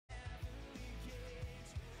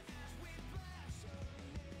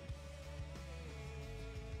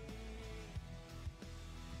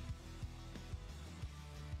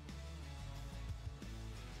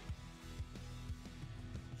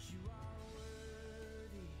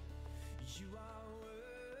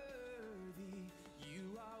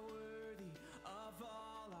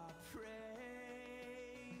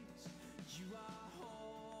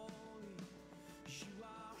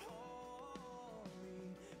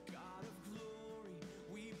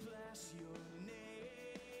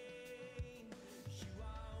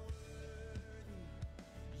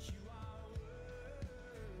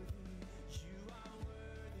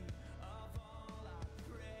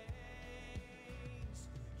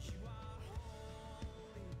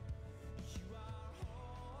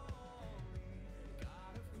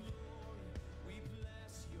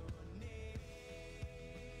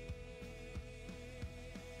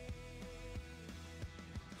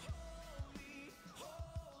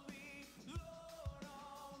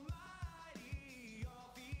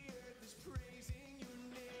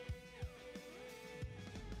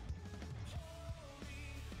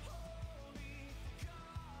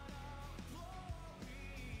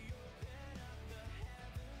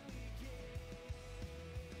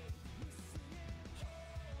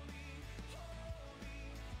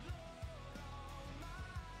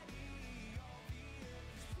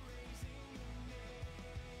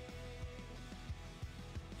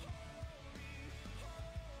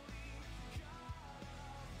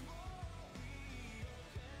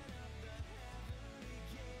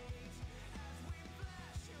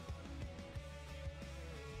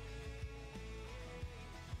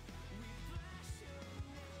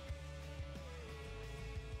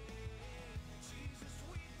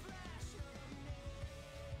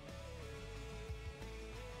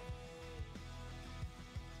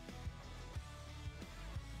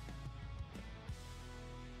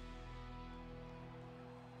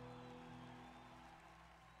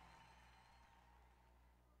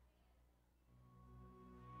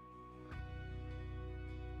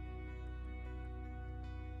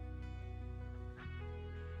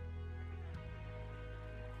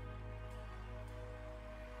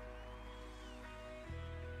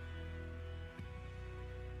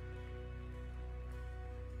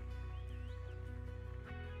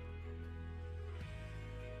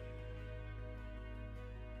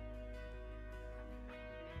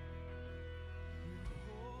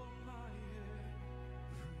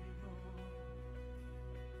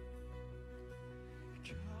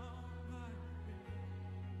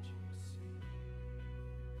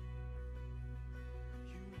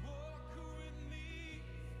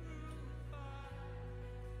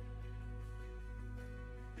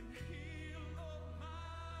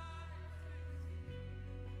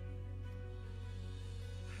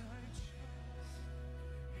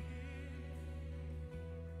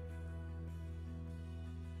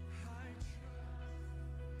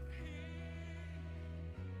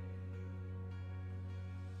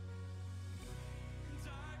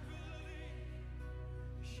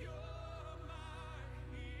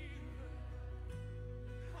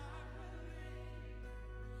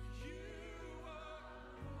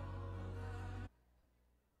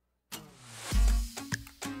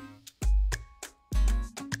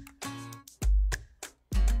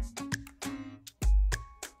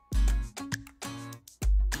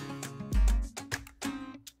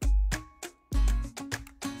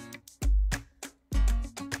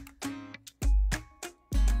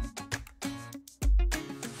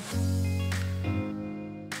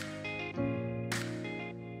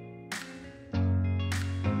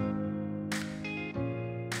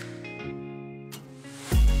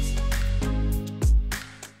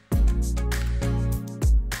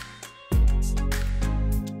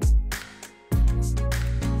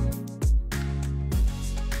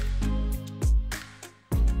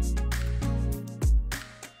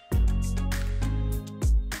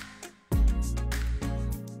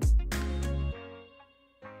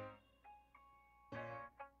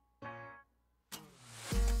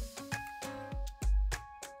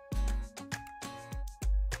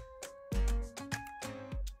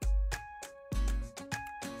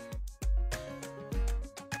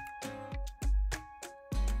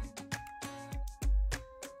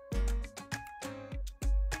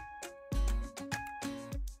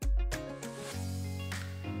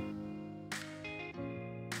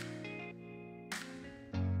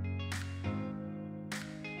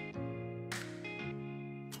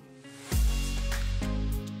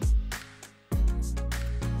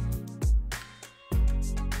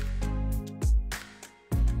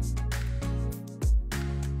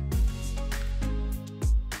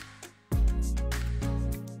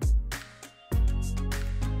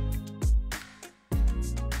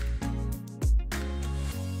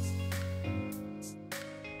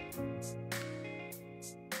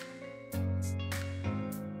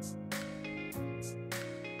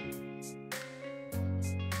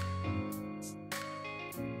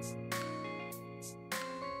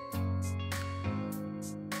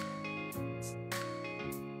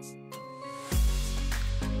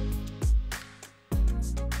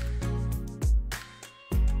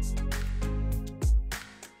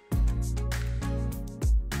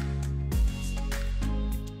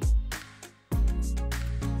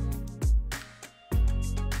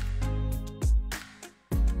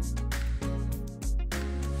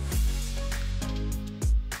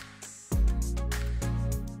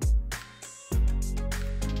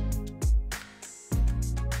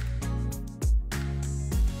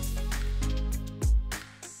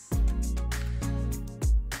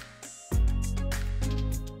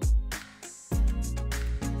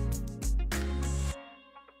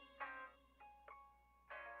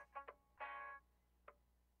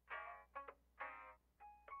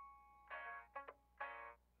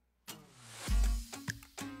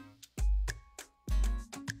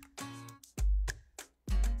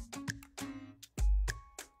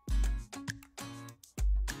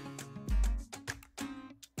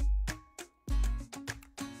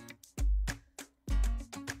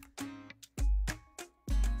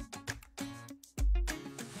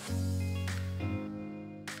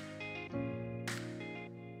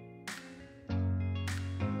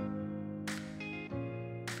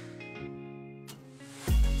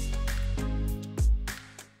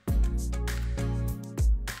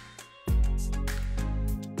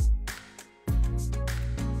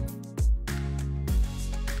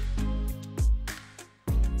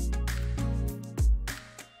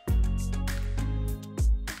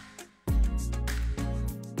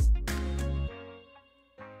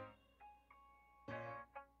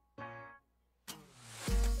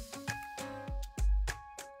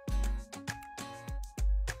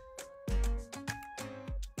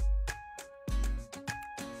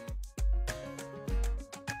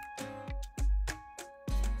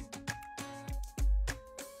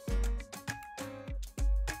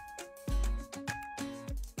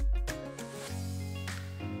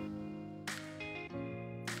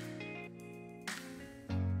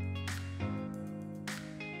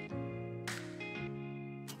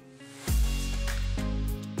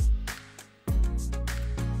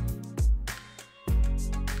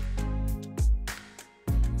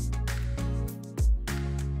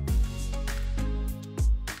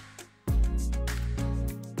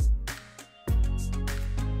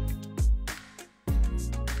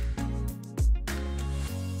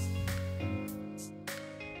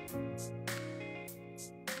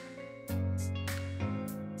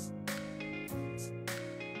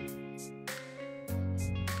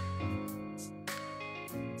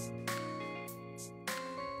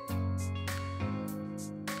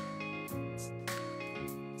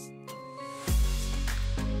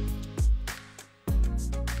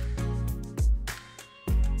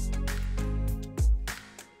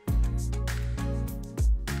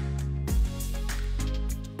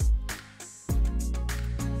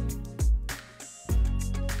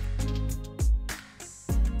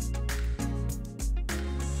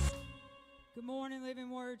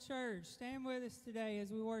Word Church. Stand with us today as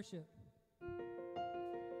we worship.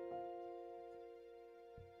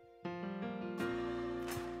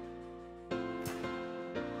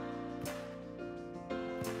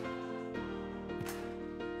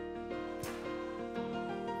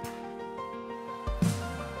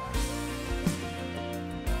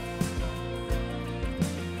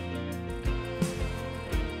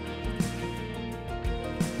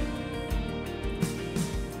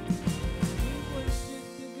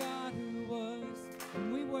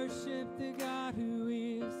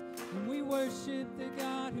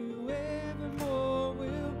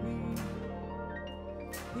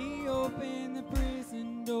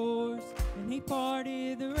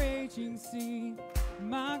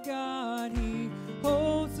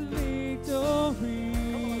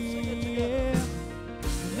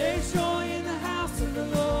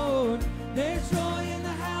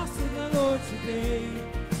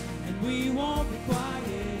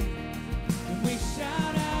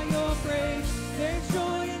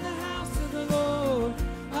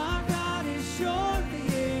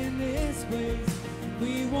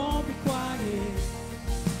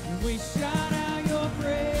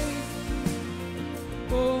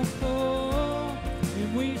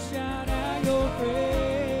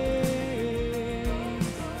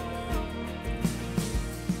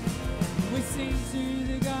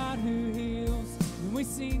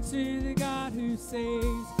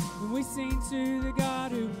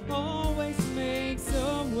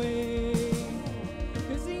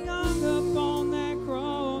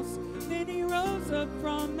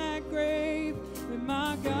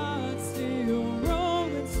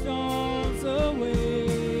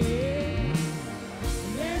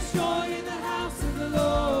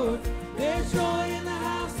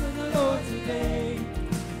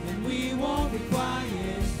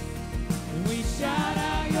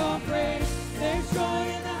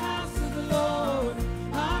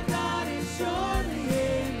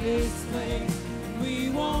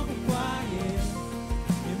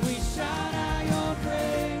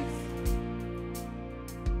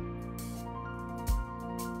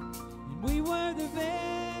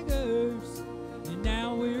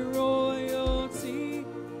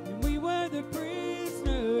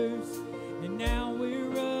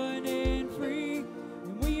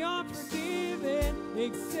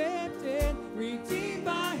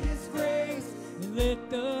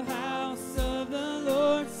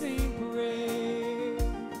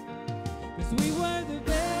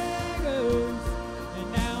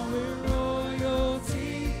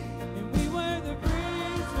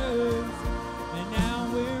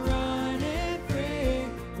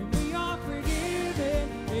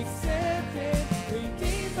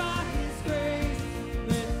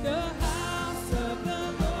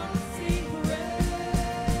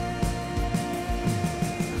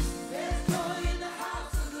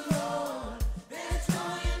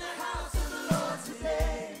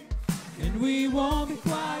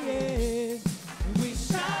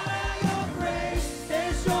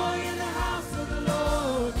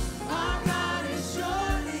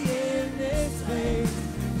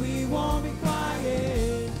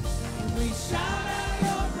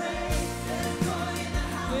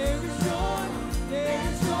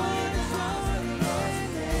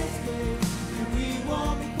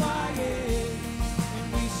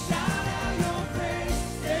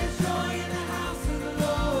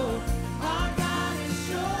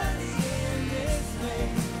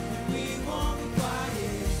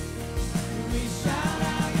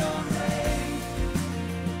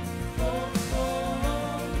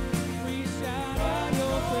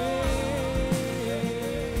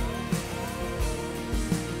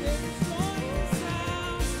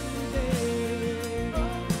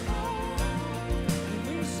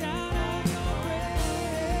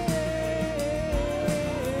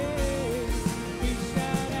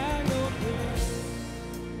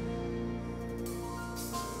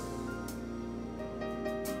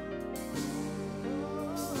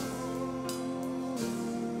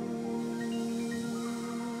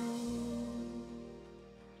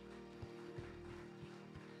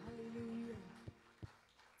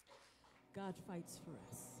 God fights for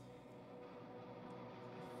us.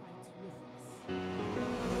 Fights with us.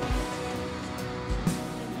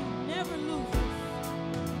 He never loses.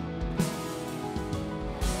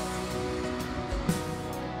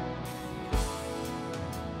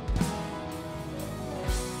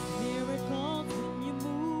 Miracles when you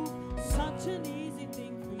move, such an easy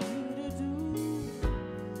thing for you to do.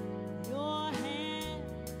 Your hand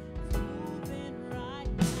is moving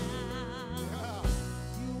right now.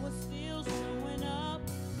 You are still showing up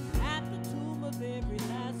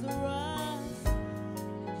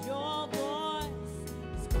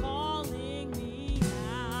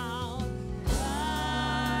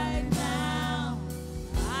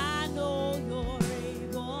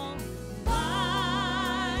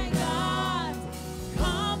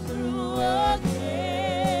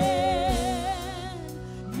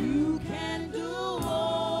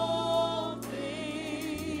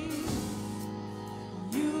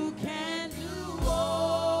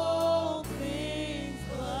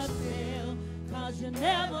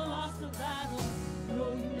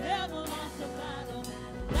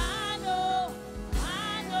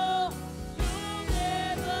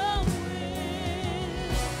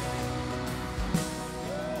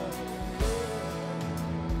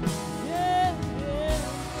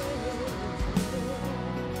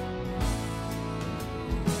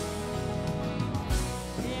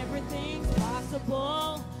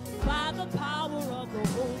Oh, by the power of the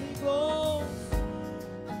Holy Ghost,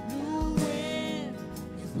 a new wind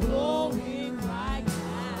is blowing right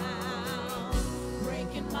now,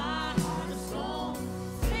 breaking my heart of stone,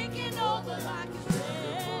 taking over like a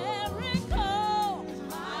Jericho.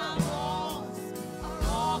 My walls are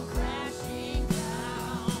all crashing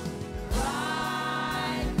down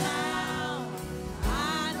right now.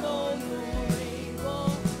 I know you're able,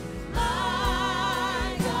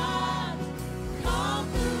 my God. Come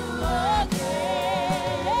through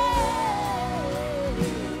again.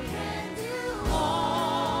 You can do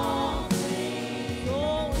all things.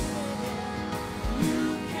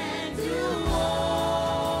 You can do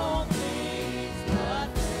all things but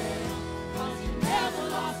fail. 'Cause you never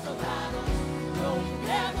lost a battle. No, you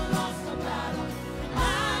never lost a battle.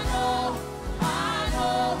 I know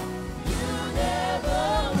you never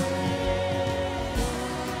will.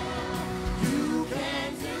 You can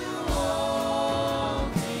do all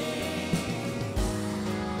things.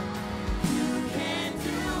 You can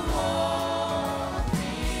do all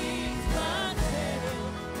things but fail.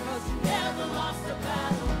 'Cause you never lost a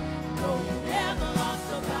battle. No, you never lost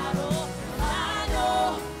a battle.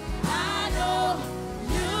 I know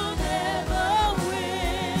you never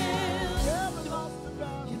will. You never lost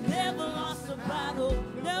a battle.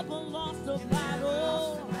 Never lost a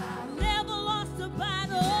battle. Never lost a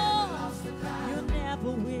battle. You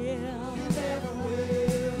never will.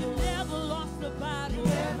 You never lost a battle.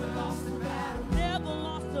 Never lost a battle. Never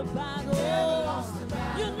lost a battle.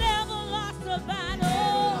 You never lost a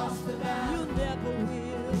battle. You never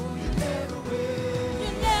will.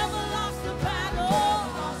 You never lost a battle.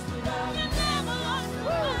 You never lost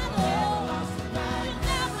a battle. You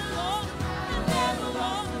never lost. You never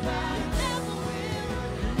lost. You never will.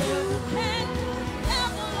 You can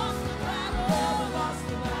never lost a battle.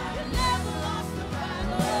 You never lost a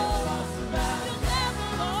battle. You never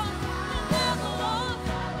lost. You never lost.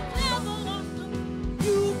 You never lost a.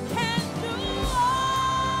 You can do all.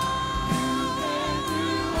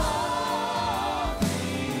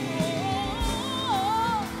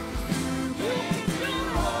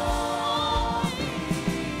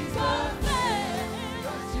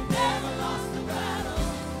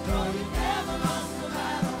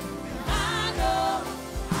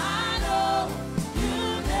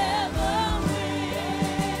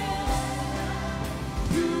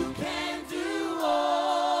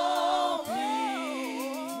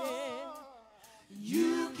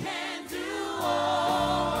 You can do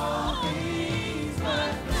all things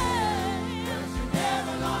but fail. 'Cause you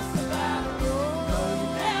never lost a battle. No, you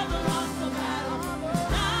never lost a battle.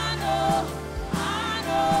 I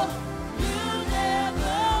know you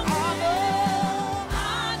never will. I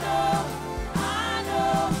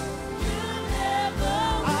know you never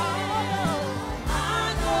will. I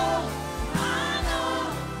know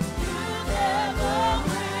you never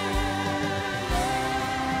will.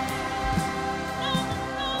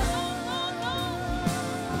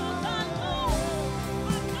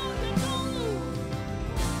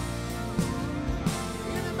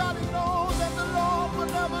 Anybody knows that the Lord will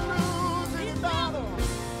never lose any battle?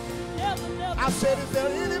 I said, is there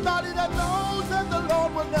anybody that knows that the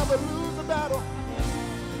Lord will never lose a battle?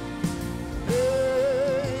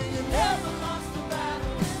 Hey, you never Never lost a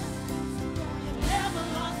battle. You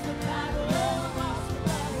never lost a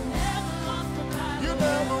battle. Never lost a battle. you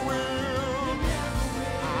never will.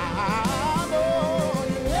 I know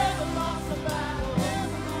you Never lost a battle.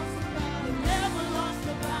 You never lost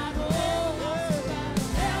a battle. Never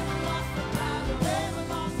lost a battle. Never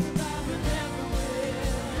lost a battle. You never will.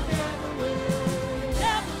 You never will.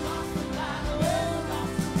 Never lost a battle. Never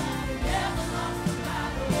lost a battle. Never lost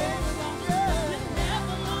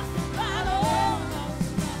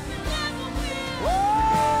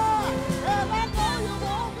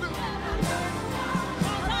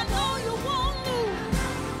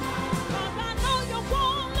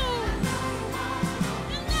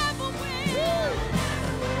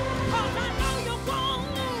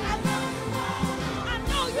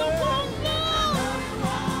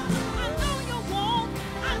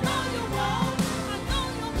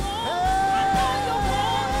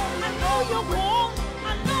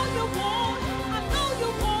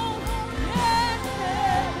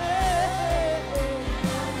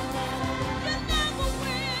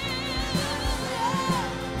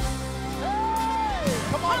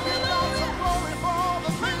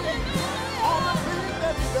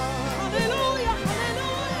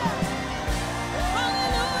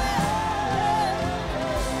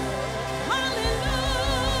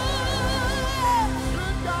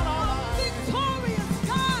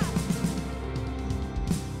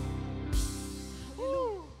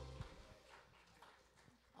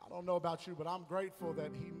don't know about you, but I'm grateful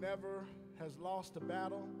that he never has lost a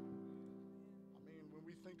battle. I mean, when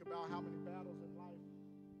we think about how many battles in life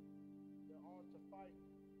there are to fight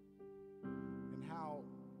and how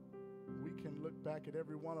we can look back at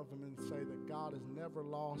every one of them and say that God has never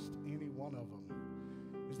lost any one of them.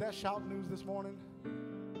 Is that shout news this morning?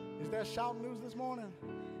 Is that shout news this morning?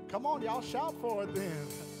 Come on, y'all, shout for it then.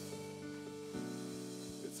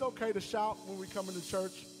 It's okay to shout when we come into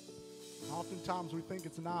church. Oftentimes we think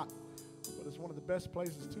it's not, but it's one of the best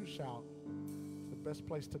places to shout. It's the best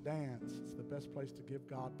place to dance. It's the best place to give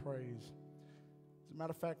God praise. As a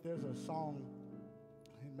matter of fact, there's a song,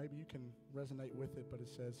 and maybe you can resonate with it, but it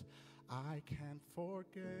says, I can't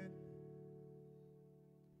forget,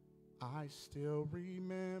 I still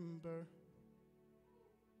remember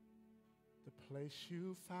the place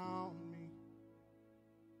you found me,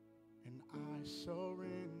 and I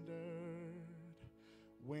surrendered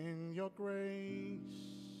when your grace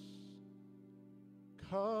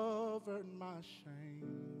covered my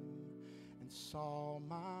shame and saw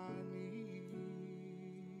my need.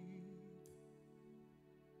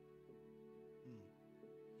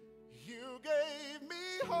 You gave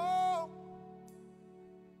me hope,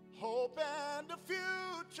 hope and a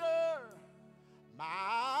future. My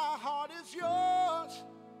heart is yours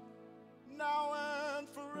now and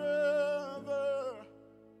forever.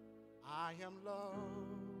 I am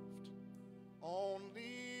loved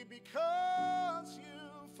only because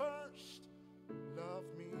you first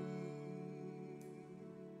loved me.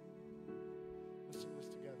 Let's sing this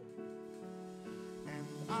together. And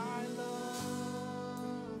I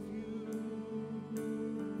love you,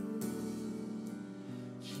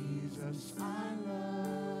 Jesus, I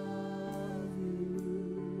love you.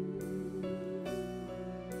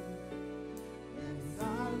 And I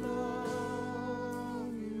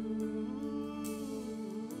love you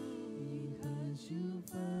because you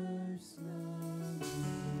first loved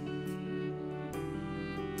me.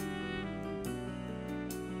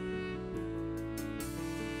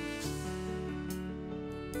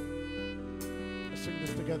 Let's sing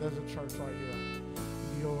this together as a church right here.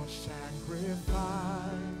 Your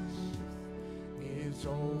sacrifice is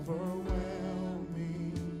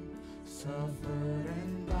overwhelming, suffered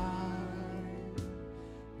and died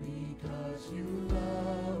because you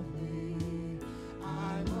love me.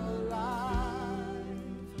 I'm alive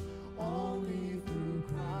only through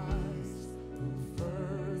Christ who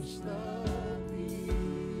first loved me.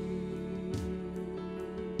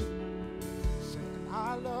 Saying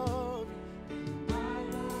I love you.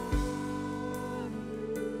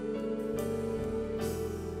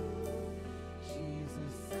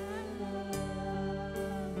 Jesus, I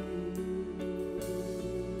love you.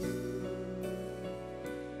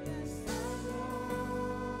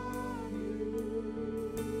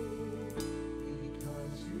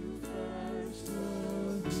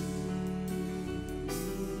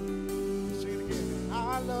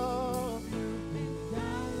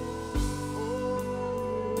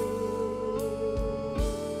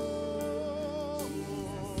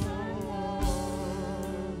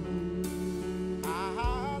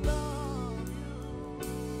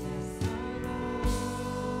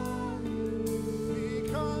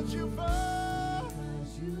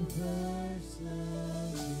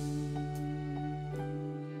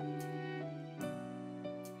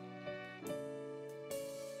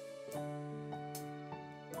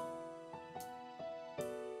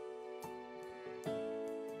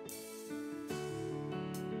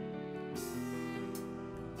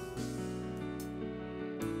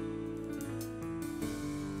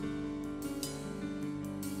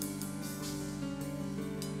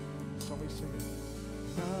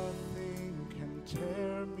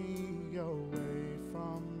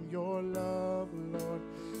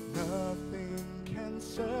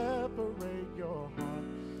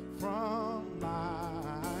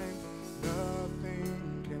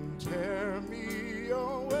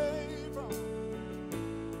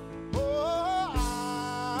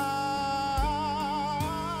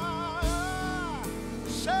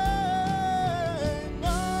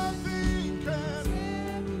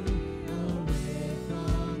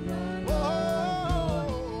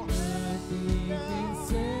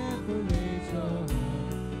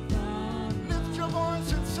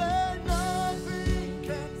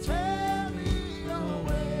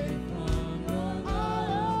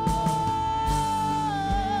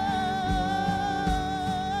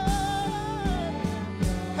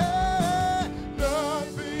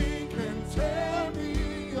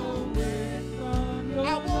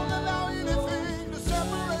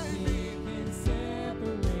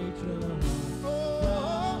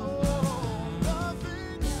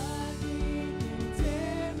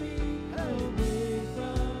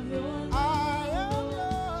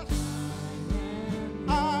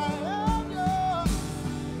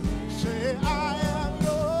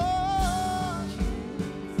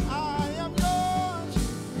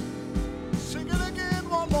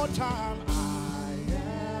 time. I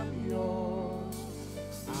am yours.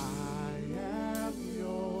 I am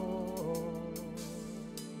yours.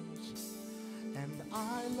 And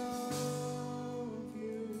I love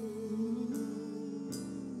you.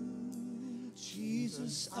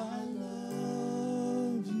 Jesus, I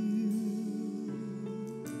love you.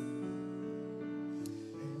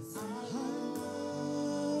 I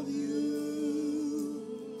love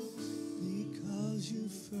you because you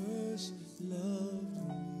first loved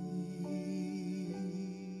me.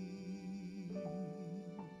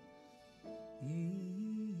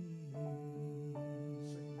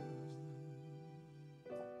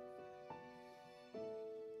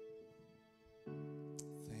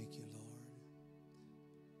 Thank you, Lord.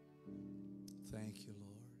 Thank you,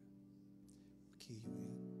 Lord. What key you in?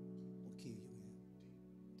 What key you in?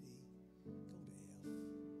 D. Go to F.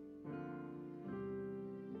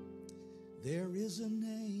 There is a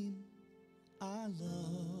name I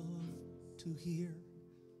love to hear.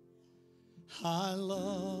 I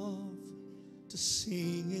love to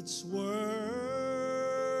sing its worth.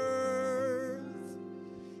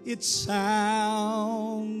 It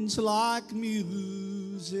sounds like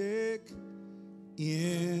music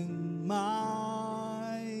in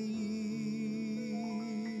my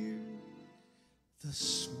ear. The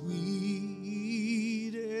sweetest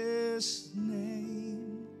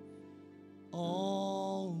name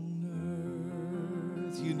on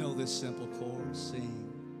earth. You know this simple chorus. Sing.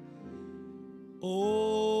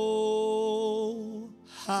 Oh,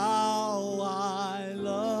 how I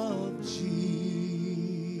love Jesus.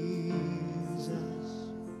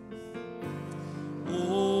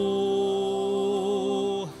 Oh,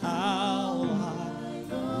 how I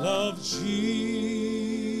love Jesus.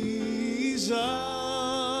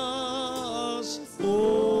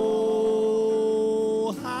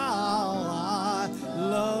 Oh, how I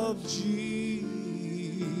love Jesus.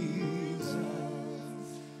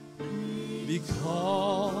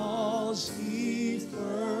 Because he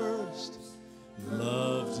first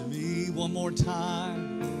loved me. One more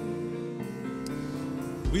time.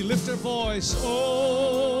 We lift our voice.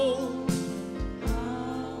 Oh,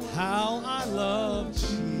 how I love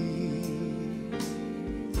Jesus.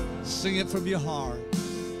 Sing it from your heart.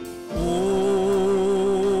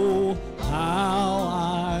 Oh, how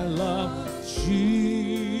I love Jesus.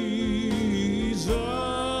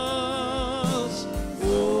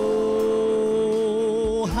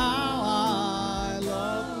 Oh, how I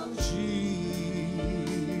love Jesus.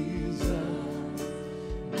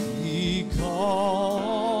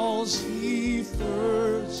 Because he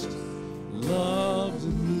first loved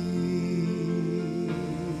me.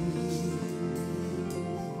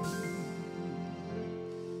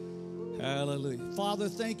 Hallelujah. Father,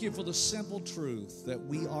 thank you for the simple truth that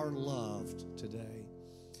we are loved today.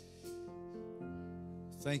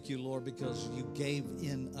 Thank you, Lord, because you gave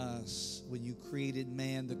in us, when you created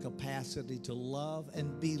man, the capacity to love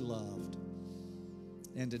and be loved.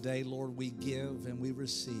 And today, Lord, we give and we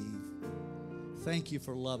receive. Thank you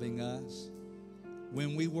for loving us.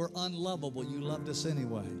 When we were unlovable, you loved us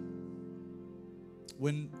anyway.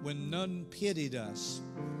 When none pitied us,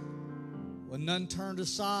 when none turned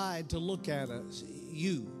aside to look at us,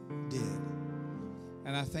 you did.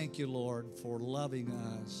 And I thank you, Lord, for loving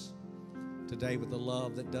us today with a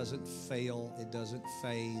love that doesn't fail, it doesn't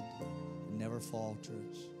fade, it never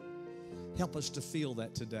falters. Help us to feel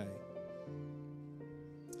that today.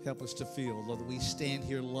 Help us to feel that we stand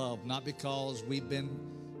here loved, not because we've been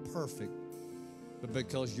perfect, but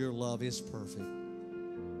because your love is perfect.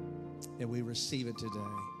 And we receive it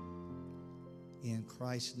today. In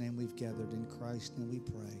Christ's name we've gathered. In Christ's name we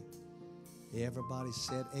pray. Everybody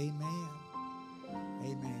said amen.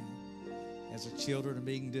 Amen. As the children are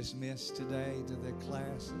being dismissed today to their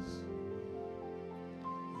classes,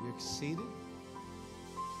 you're seated.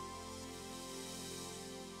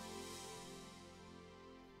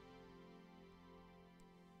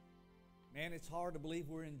 Man, it's hard to believe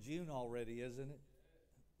we're in June already, isn't it?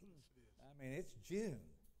 I mean, it's June.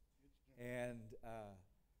 And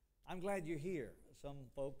I'm glad you're here. Some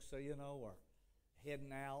folks, are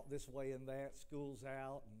heading out this way and that. School's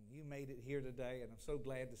out, and you made it here today, and I'm so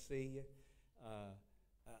glad to see you.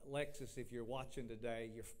 Lexus, if you're watching today,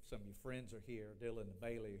 some of your friends are here. Dylan and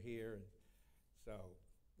Bailey are here. And so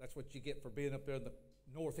that's what you get for being up there in the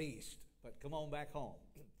Northeast. But come on back home.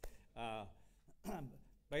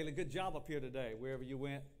 Bailey, good job up here today, wherever you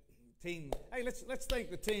went. Team, hey, let's thank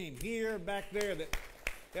the team here and back there that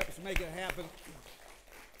helped us make it happen.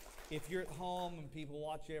 If you're at home and people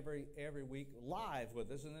watch every week live with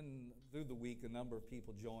us, and then through the week a number of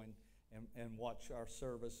people join and watch our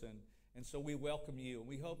service, and so we welcome you, and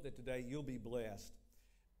we hope that today you'll be blessed.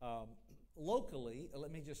 Locally,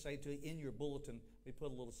 let me just say to you, in your bulletin, we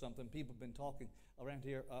put a little something. People have been talking around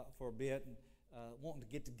here for a bit and wanting to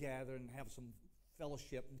get together and have some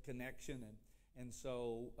fellowship and connection. And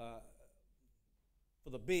so for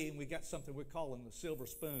the being, we got something we're calling the silver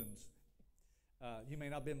spoons. You may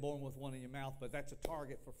not have been born with one in your mouth, but that's a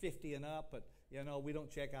target for 50 and up. But, we don't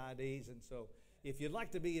check IDs. And so if you'd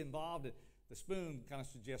like to be involved, the spoon kind of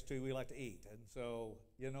suggests, too, we like to eat. And so,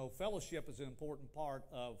 fellowship is an important part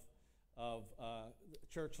of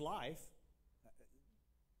church life.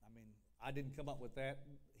 I mean, I didn't come up with that.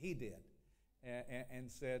 He did. And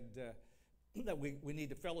said that we need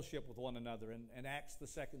to fellowship with one another. And Acts, the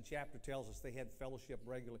 2nd chapter, tells us they had fellowship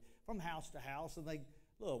regularly from house to house. And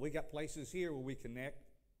we got places here where we connect.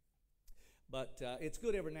 But it's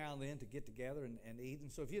good every now and then to get together and eat.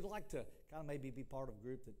 And so if you'd like to kind of maybe be part of a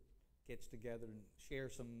group that gets together and share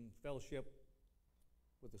some fellowship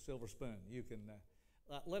with a silver spoon, you can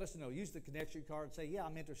let us know. Use the connection card and say, yeah,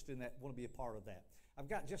 I'm interested in that, want to be a part of that. I've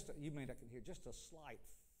got you may not can hear, just a slight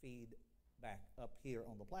feedback up here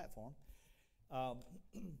on the platform.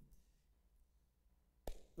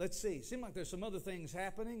 Let's see. Seems like there's some other things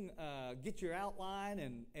happening. Get your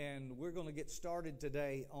outline, and we're going to get started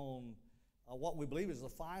today on what we believe is the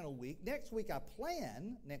final week. Next week, I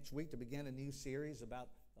plan to begin a new series about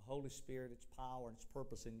the Holy Spirit, its power, and its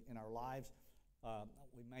purpose in our lives.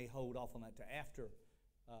 We may hold off on that to after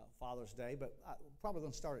Father's Day, but we're probably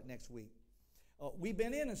going to start it next week. We've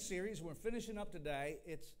been in a series. We're finishing up today.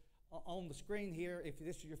 It's on the screen here. If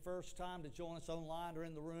this is your first time to join us online or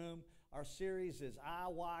in the room, our series is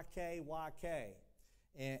IYKYK.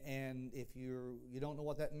 And if you don't know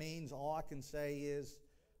what that means, all I can say is,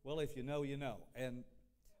 well, if you know, you know. And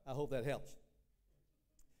I hope that helps.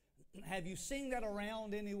 Have you seen that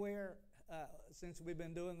around anywhere since we've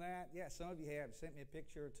been doing that? Yeah, some of you have. Sent me a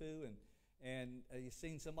picture or two, and you've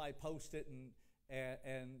seen somebody post it,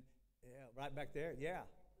 and yeah, right back there. Yeah.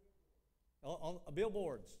 On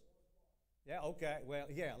billboards. Yeah, okay. Well,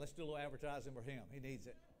 yeah, let's do a little advertising for him. He needs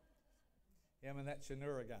it. Him and that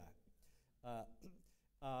Shanura guy.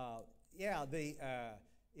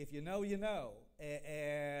 If you know, you know.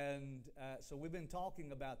 And so we've been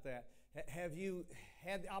talking about that. Have you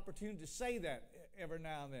had the opportunity to say that every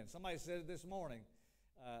now and then? Somebody said it this morning.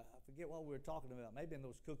 I forget what we were talking about. Maybe in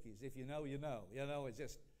those cookies. If you know, you know. It's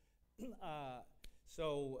just...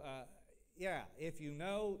 if you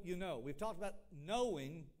know, you know. We've talked about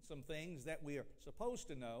knowing some things that we are supposed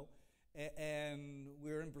to know, and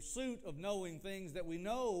we're in pursuit of knowing things that we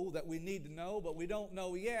know that we need to know, but we don't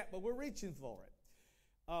know yet, but we're reaching for it.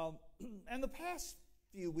 And the past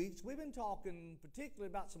few weeks, we've been talking particularly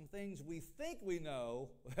about some things we think we know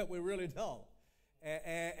that we really don't.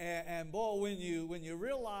 And boy, when you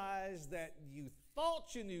realize that you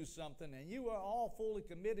thought you knew something and you were all fully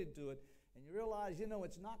committed to it, and you realize,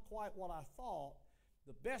 it's not quite what I thought,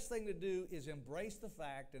 the best thing to do is embrace the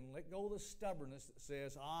fact and let go of the stubbornness that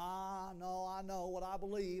says, I know what I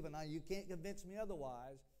believe, and you can't convince me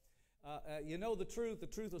otherwise. You know the truth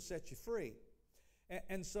will set you free.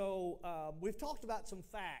 And so we've talked about some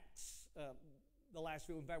facts the last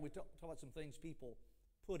few. In fact, we talked about some things people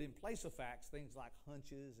put in place of facts, things like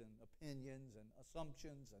hunches and opinions and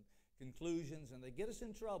assumptions and conclusions, and they get us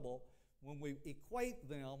in trouble when we equate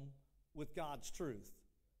them with God's truth.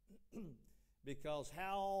 Because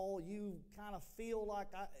how you kind of feel like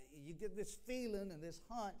you get this feeling and this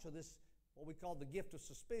hunch or this, what we call the gift of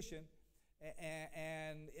suspicion,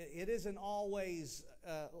 and it isn't always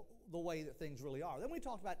the way that things really are. Then we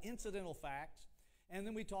talked about incidental facts, and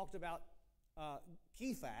then we talked about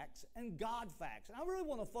key facts and God facts. And I really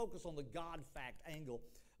want to focus on the God fact angle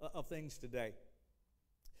of things today.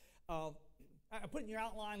 I put in your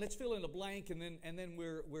outline, let's fill in the blank, and then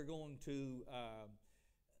we're going to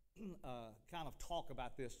kind of talk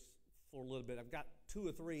about this for a little bit. I've got 2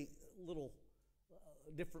 or 3 little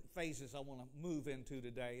different phases I want to move into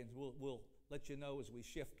today, and we'll let you know as we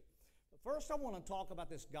shift. But first, I want to talk about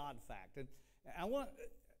this God fact, and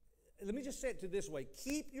let me just say it to this way: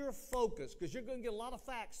 keep your focus, because you're going to get a lot of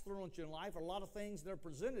facts thrown at you in life, or a lot of things that are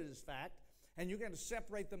presented as fact, and you're going to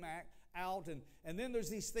separate them out, and then there's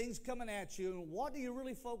these things coming at you, and what do you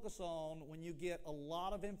really focus on when you get a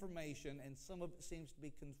lot of information and some of it seems to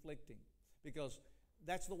be conflicting? Because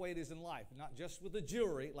that's the way it is in life, not just with the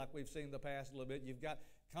jury like we've seen in the past a little bit. You've got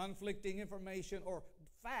conflicting information or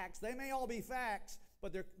facts. They may all be facts,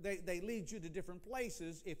 but they lead you to different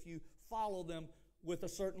places if you follow them with a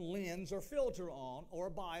certain lens or filter on or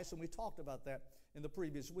a bias, and we talked about that in the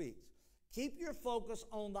previous weeks. Keep your focus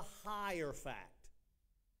on the higher fact.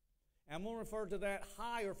 I'm going to refer to that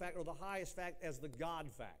higher fact or the highest fact as the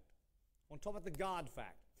God fact. I want to talk about the God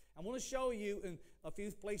fact. I want to show you in a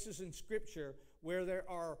few places in Scripture where there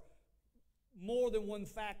are more than one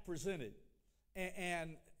fact presented.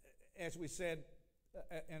 And as we said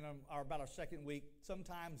in about our second week,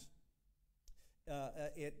 sometimes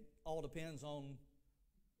it all depends on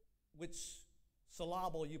which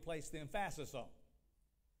syllable you place the emphasis on.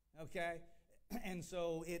 Okay? And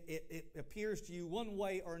so it appears to you one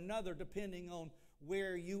way or another depending on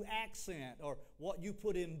where you accent or what you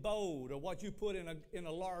put in bold or what you put in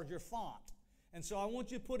a larger font. And so I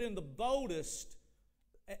want you to put in the boldest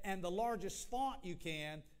and the largest font you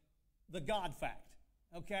can, the God fact.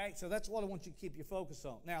 Okay? So that's what I want you to keep your focus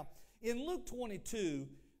on. Now, in Luke 22,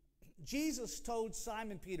 Jesus told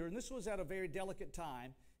Simon Peter, and this was at a very delicate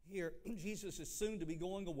time. Here, Jesus is soon to be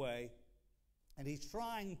going away, and he's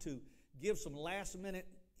trying to give some last-minute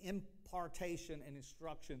impartation and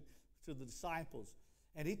instruction to the disciples.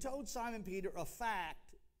 And he told Simon Peter a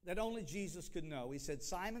fact that only Jesus could know. He said,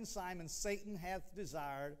 Simon, Simon, Satan hath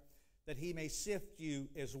desired that he may sift you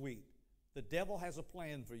as wheat. The devil has a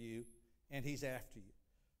plan for you, and he's after you.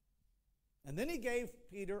 And then he gave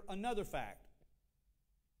Peter another fact.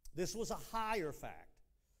 This was a higher fact.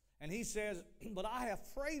 And he says, but I have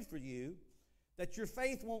prayed for you that your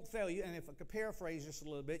faith won't fail you. And if I could paraphrase just a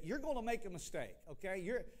little bit, you're going to make a mistake, okay?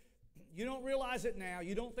 You don't realize it now.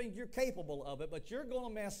 You don't think you're capable of it, but you're going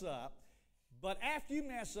to mess up. But after you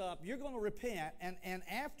mess up, you're going to repent. And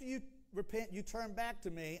after you repent, you turn back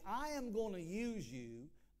to me. I am going to use you.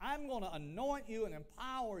 I'm going to anoint you and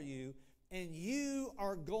empower you. And you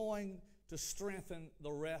are going to strengthen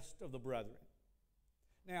the rest of the brethren.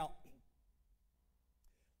 Now,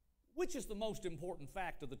 which is the most important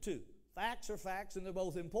fact of the two? Facts are facts, and they're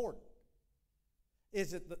both important.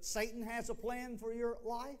 Is it that Satan has a plan for your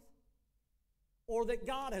life, or that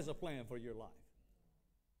God has a plan for your life?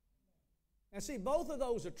 Now, see, both of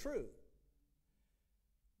those are true.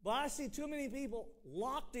 But I see too many people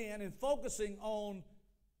locked in and focusing on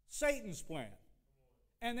Satan's plan.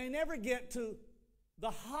 And they never get to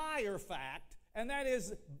the higher fact, and that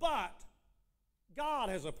is, but God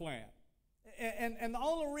has a plan. And the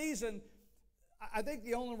only reason, I think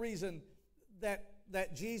the only reason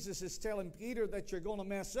that Jesus is telling Peter that you're going to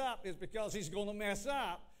mess up is because he's going to mess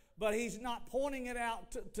up, but he's not pointing it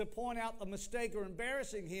out to point out the mistake or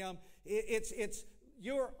embarrassing him. It's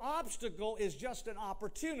your obstacle is just an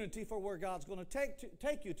opportunity for where God's going to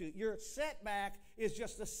take you to. Your setback is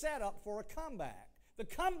just a setup for a comeback. The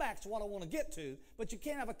comeback's what I want to get to, but you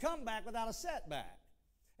can't have a comeback without a setback.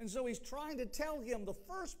 And so he's trying to tell him the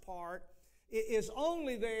first part is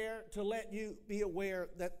only there to let you be aware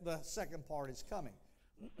that the second part is coming.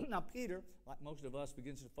 Now, Peter, like most of us,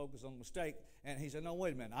 begins to focus on the mistake, and he said, no,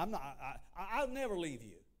 wait a minute, I'll never leave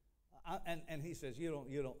you. And he says, you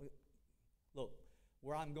don't, look,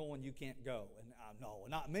 where I'm going, you can't go. And no,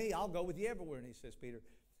 not me, I'll go with you everywhere. And he says, Peter,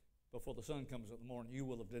 before the sun comes up in the morning, you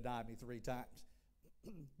will have denied me 3 times.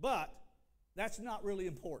 But that's not really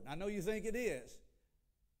important. I know you think it is.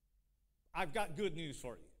 I've got good news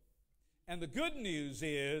for you. And the good news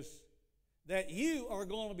is that you are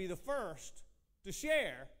going to be the first to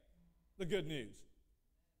share the good news,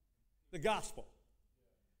 the gospel.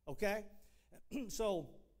 Okay? So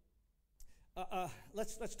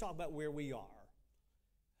let's talk about where we are.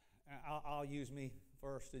 I'll use me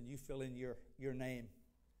first, and you fill in your name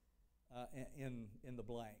in the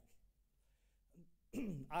blank.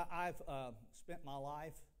 I've spent my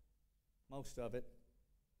life, most of it,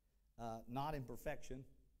 not in perfection,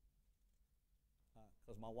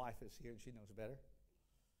 because my wife is here and she knows better,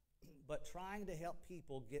 but trying to help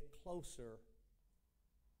people get closer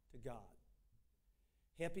to God,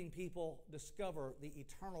 helping people discover the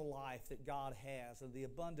eternal life that God has and the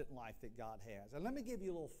abundant life that God has. And let me give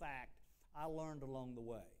you a little fact I learned along the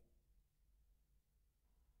way.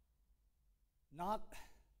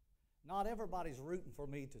 Not everybody's rooting for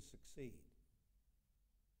me to succeed.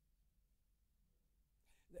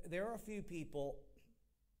 There are a few people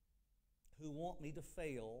who want me to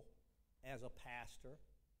fail as a pastor.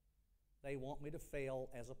 They want me to fail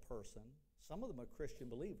as a person. Some of them are Christian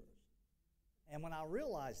believers. And when I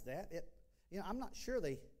realized that, I'm not sure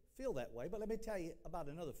they feel that way, but let me tell you about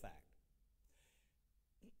another fact.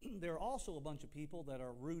 There are also a bunch of people that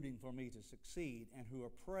are rooting for me to succeed and who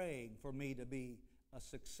are praying for me to be a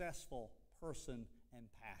successful person and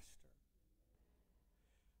pastor.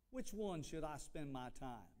 Which one should I spend my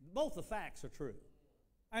time? Both the facts are true.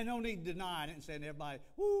 I no need to deny it and saying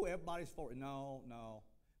everybody's for it. No.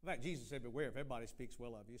 In fact, Jesus said, beware if everybody speaks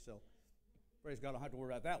well of you, so praise God, I don't have to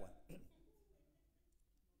worry about that one.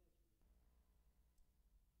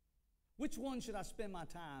 Which one should I spend my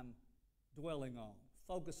time dwelling on,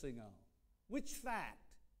 focusing on? Which fact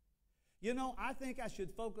You know, I think I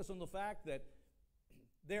should focus on the fact that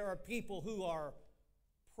there are people who are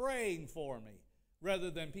praying for me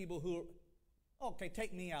rather than people who are, okay,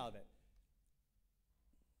 take me out of it.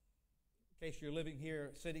 In case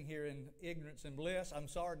you're sitting here in ignorance and bliss, I'm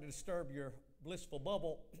sorry to disturb your blissful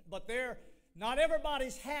bubble, but not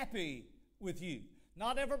everybody's happy with you.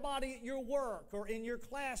 Not everybody at your work or in your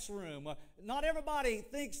classroom. Not everybody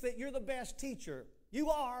thinks that you're the best teacher. You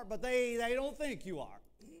are, but they don't think you are.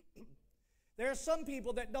 There are some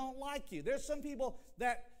people that don't like you. There's some people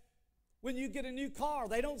that when you get a new car,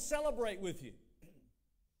 they don't celebrate with you.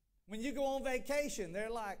 When you go on vacation, they're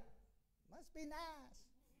like, must be nice.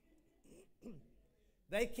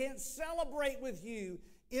 They can't celebrate with you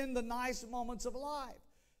in the nice moments of life.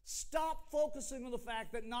 Stop focusing on the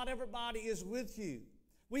fact that not everybody is with you.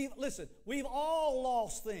 We've all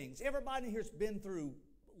lost things. Everybody here's been through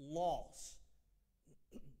loss.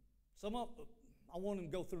 I want them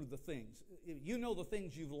to go through the things. You know the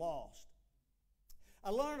things you've lost. I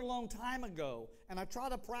learned a long time ago, and I try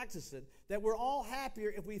to practice it, that we're all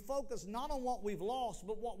happier if we focus not on what we've lost,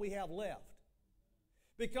 but what we have left.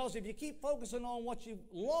 Because if you keep focusing on what you've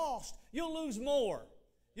lost, you'll lose more.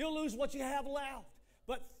 You'll lose what you have left.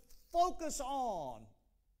 But focus on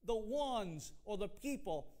the ones or the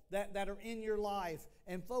people that are in your life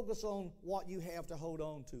and focus on what you have to hold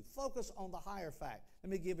on to. Focus on the higher fact. Let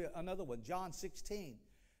me give you another one. John 16.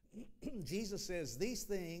 Jesus says, these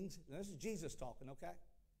things, this is Jesus talking, okay?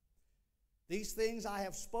 These things I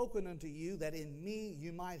have spoken unto you, that in me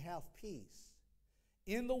you might have peace.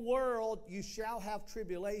 In the world you shall have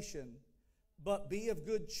tribulation, but be of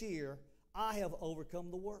good cheer. I have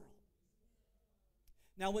overcome the world.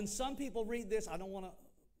 Now, when some people read this, I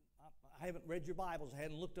haven't read your Bibles, I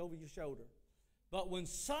hadn't looked over your shoulder. But when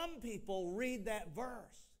some people read that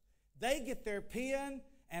verse, they get their pen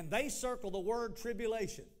and they circle the word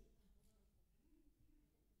tribulation.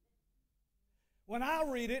 When I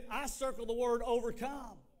read it, I circle the word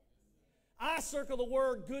overcome. I circle the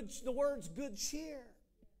words good cheer.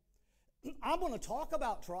 I'm going to talk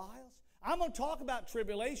about trials. I'm going to talk about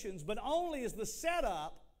tribulations, but only as the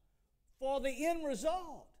setup for the end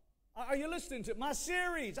result. Are you listening to my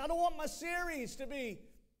series? I don't want my series to be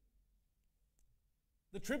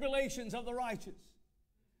the tribulations of the righteous.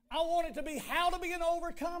 I want it to be how to be an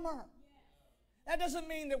overcomer. That doesn't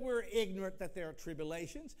mean that we're ignorant that there are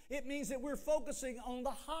tribulations. It means that we're focusing on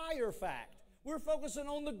the higher fact. We're focusing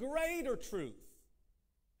on the greater truth.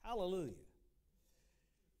 Hallelujah.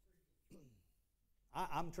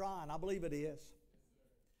 I'm trying. I believe it is.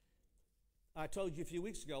 I told you a few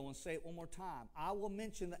weeks ago, I want to say it one more time. I will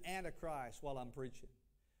mention the Antichrist while I'm preaching.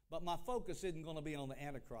 But my focus isn't going to be on the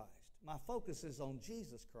Antichrist. My focus is on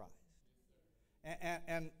Jesus Christ.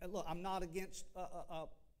 And look, I'm not against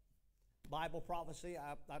Bible prophecy.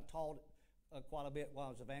 I taught quite a bit while I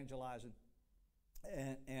was evangelizing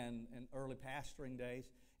and early pastoring days.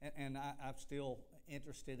 And I'm still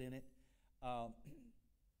interested in it.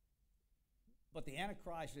 But the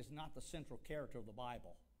Antichrist is not the central character of the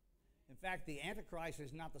Bible. In fact, the Antichrist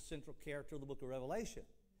is not the central character of the book of Revelation.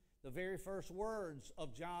 The very first words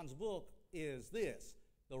of John's book is this,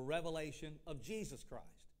 the revelation of Jesus Christ.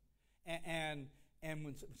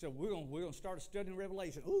 So we're going to start studying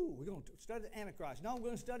Revelation. Ooh, we're going to study the Antichrist. No, we're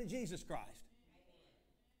going to study Jesus Christ.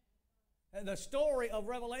 And the story of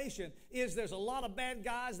Revelation is there's a lot of bad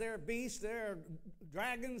guys, there are beasts, there are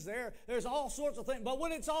dragons, there's all sorts of things. But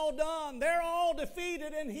when it's all done, they're all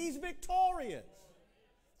defeated and he's victorious.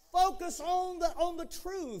 Focus on the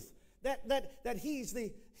truth that he's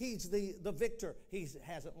the victor. He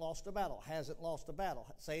hasn't lost a battle, hasn't lost a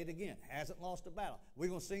battle. Say it again, hasn't lost a battle. We're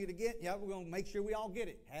going to sing it again. Yeah, we're going to make sure we all get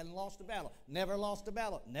it. Hasn't lost a battle, never lost a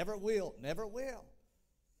battle, never will, never will.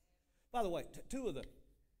 By the way, two of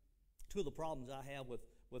the problems I have with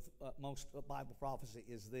most Bible prophecy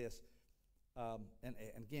is this, and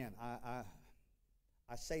again, I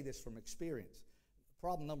say this from experience.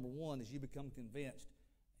 Problem number one is you become convinced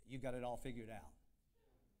you got it all figured out.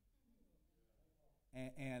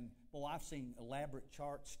 And I've seen elaborate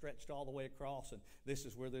charts stretched all the way across, and this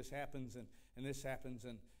is where this happens, and this happens.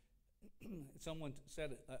 And someone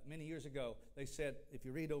said many years ago, they said, if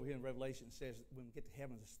you read over here in Revelation, it says when we get to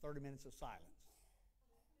heaven, there's 30 minutes of silence.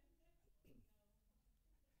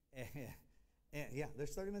 And yeah,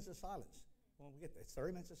 there's 30 minutes of silence. When we get there, it's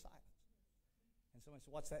 30 minutes of silence. And someone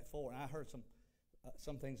said, what's that for? And I heard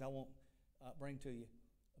some things I won't bring to you.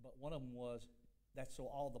 But one of them was, that's so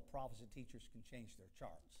all the prophecy teachers can change their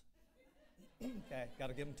charts. Okay, got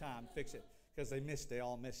to give them time, fix it, because they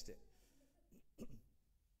all missed it.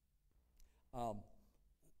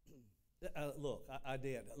 Look, I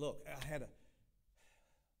did. Look,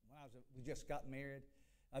 when we just got married.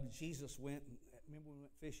 Jesus went, remember we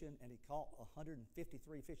went fishing, and he caught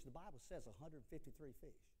 153 fish. The Bible says 153 fish.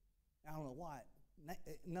 I don't know why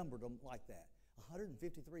it numbered them like that.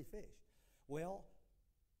 153 fish. Well,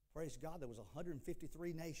 praise God, there was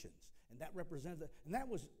 153 nations, and that represented, and that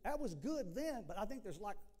was good then, but I think there's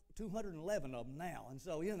like 211 of them now, and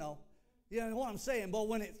so, you know what I'm saying. But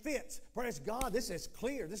when it fits, praise God, this is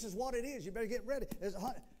clear. This is what it is. You better get ready.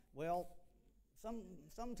 Well,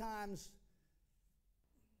 sometimes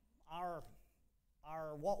our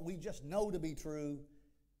what we just know to be true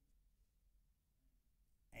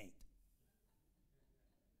ain't.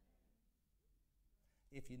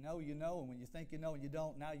 If you know, you know, and when you think you know and you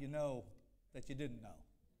don't, now you know that you didn't know.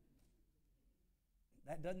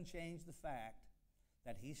 That doesn't change the fact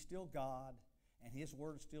that He's still God and His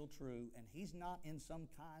Word's still true, and He's not in some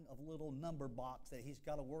kind of little number box that He's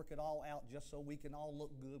got to work it all out just so we can all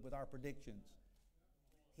look good with our predictions.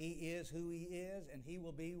 He is who He is, and He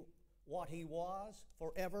will be what He was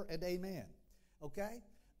forever and amen. Okay?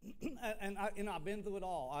 And I've been through it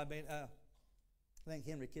all. I think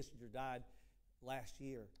Henry Kissinger died last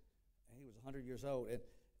year, and he was 100 years old,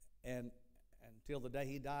 and until the day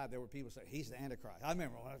he died, there were people saying he's the Antichrist. I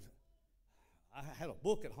remember when I had a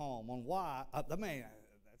book at home on why.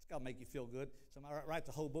 That's got to make you feel good. Somebody writes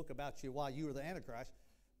a whole book about you, why you were the Antichrist.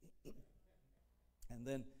 And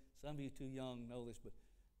then some of you too young know this,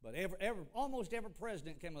 but almost every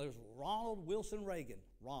president came. There was Ronald Wilson Reagan.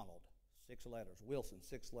 Ronald, 6 letters. Wilson,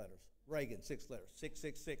 6 letters. Reagan, 6 letters.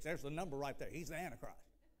 666. There's the number right there. He's the Antichrist.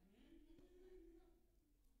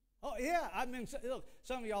 Oh yeah, look,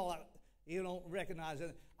 some of y'all, you don't recognize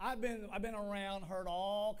it. I've been around, heard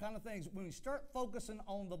all kind of things. When you start focusing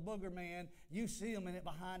on the booger man, you see him in it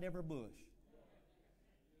behind every bush.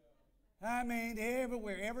 I mean,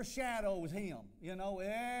 everywhere, every shadow is him. You know,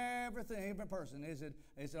 everything, every person. Is it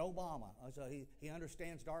Obama? So he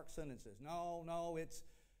understands dark sentences. No, I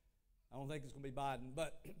don't think it's going to be Biden,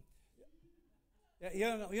 but you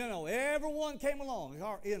know, everyone came along.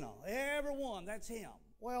 You know, everyone, that's him.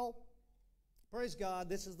 Well, praise God,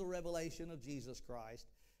 this is the revelation of Jesus Christ.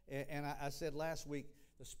 And I said last week,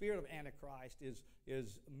 the spirit of Antichrist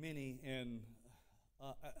is many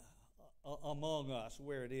among us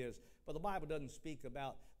where it is. But the Bible doesn't speak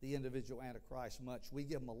about the individual Antichrist much. We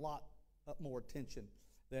give him a lot more attention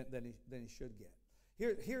than he should get.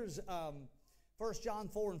 Here's 1 John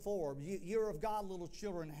 4:4. You're of God, little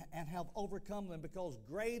children, and have overcome them, because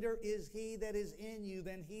greater is He that is in you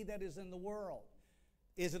than he that is in the world.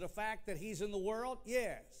 Is it a fact that He's in the world?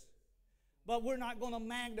 Yes. But we're not going to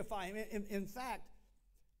magnify Him. In fact,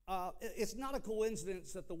 it's not a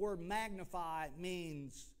coincidence that the word magnify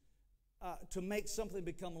means to make something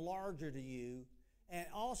become larger to you, and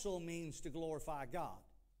also means to glorify God.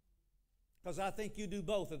 Because I think you do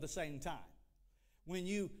both at the same time. When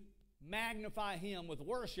you magnify Him with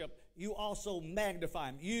worship, you also magnify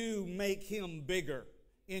Him. You make Him bigger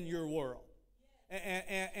in your world.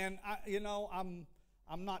 And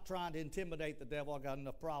I'm not trying to intimidate the devil. I got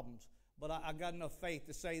enough problems. But I got enough faith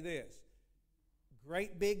to say this.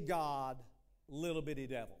 Great big God, little bitty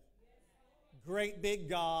devil. Great big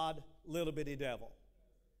God, little bitty devil.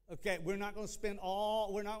 Okay, we're not going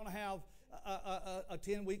to have a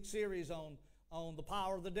 10-week series on the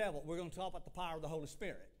power of the devil. We're going to talk about the power of the Holy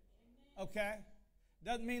Spirit. Okay?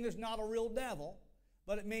 Doesn't mean there's not a real devil,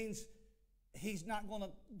 but it means he's not going to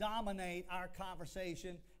dominate our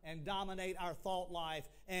conversation and dominate our thought life.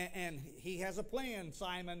 And he has a plan,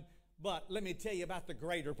 Simon, but let me tell you about the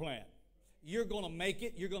greater plan. You're going to make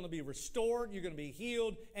it. You're going to be restored. You're going to be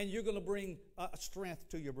healed. And you're going to bring strength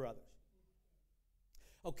to your brothers.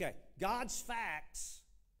 Okay, God's facts,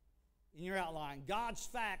 in your outline, God's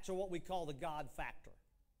facts are what we call the God factor.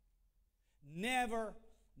 Never,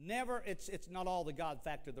 it's not all the God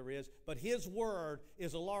factor there is, but His Word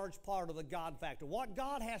is a large part of the God factor. What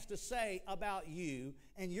God has to say about you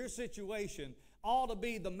and your situation ought to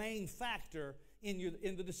be the main factor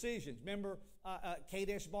in the decisions. Remember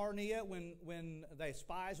Kadesh Barnea when the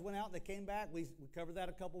spies went out, they came back. We covered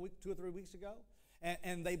that 2 or 3 weeks ago.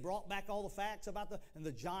 And they brought back all the facts about and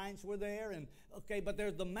the giants were there. But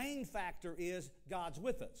the main factor is God's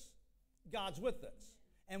with us. God's with us.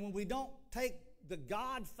 And when we don't take the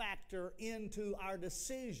God factor into our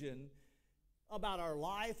decision about our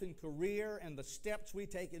life and career and the steps we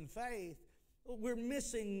take in faith, we're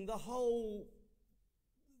missing the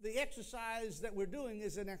exercise that we're doing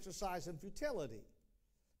is an exercise in futility,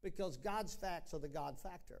 because God's facts are the God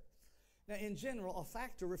factor. Now, in general, a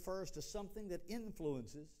factor refers to something that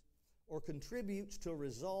influences or contributes to a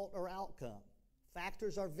result or outcome.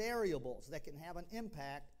 Factors are variables that can have an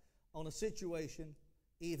impact on a situation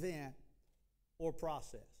event, or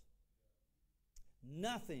process.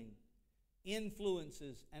 Nothing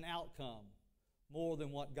influences an outcome more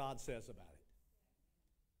than what God says about it.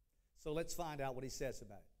 So let's find out what he says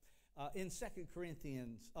about it. In 2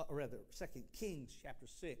 Kings chapter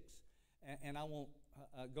 6, and I won't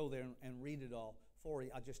go there and read it all for you.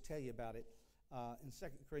 I'll just tell you about it. In 2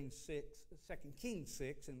 Kings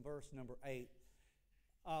 6 in verse number 8,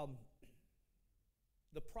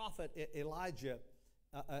 the prophet Elisha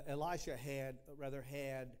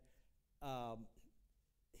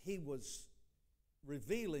he was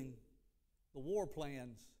revealing the war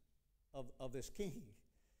plans of this king,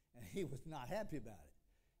 and he was not happy about it.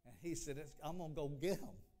 And he said, I'm going to go get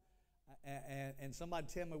him. And somebody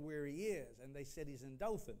tell me where he is. And they said he's in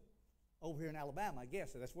Dothan, over here in Alabama, I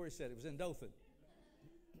guess. That's where he said it was in Dothan.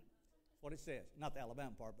 That's what it says. Not the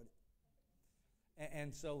Alabama part, but...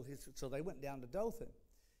 And so they went down to Dothan.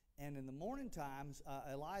 And in the morning times,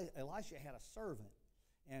 Elisha had a servant,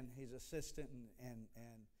 and his assistant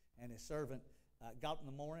and his servant got up in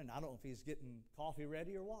the morning. I don't know if he's getting coffee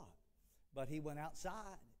ready or what, but he went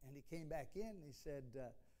outside, and he came back in, and he said,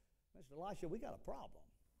 Mr. Elisha, we got a problem.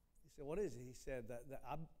 He said, what is it? He said,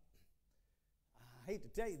 I hate to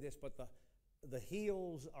tell you this, but the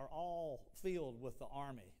hills are all filled with the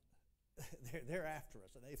army. They're after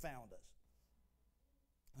us, and they found us.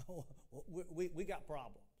 We got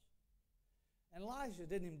problems. And Elisha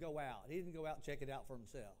didn't even go out. He didn't go out and check it out for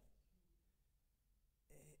himself.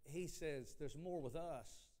 He says, there's more with us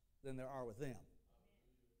than there are with them.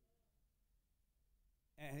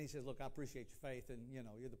 And he says, look, I appreciate your faith, and,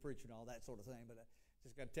 you're the preacher and all that sort of thing, but I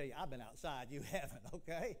just got to tell you, I've been outside. You haven't,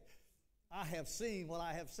 okay? I have seen what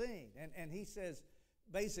I have seen. And he says,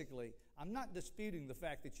 basically, I'm not disputing the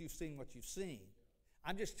fact that you've seen what you've seen.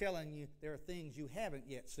 I'm just telling you there are things you haven't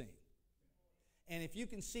yet seen. And if you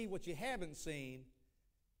can see what you haven't seen,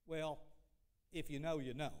 well, if you know,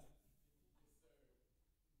 you know.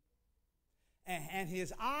 And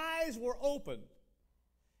his eyes were opened,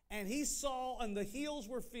 and he saw, and the hills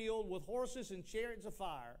were filled with horses and chariots of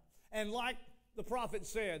fire. And like the prophet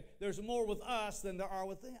said, there's more with us than there are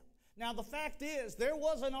with them. Now, the fact is, there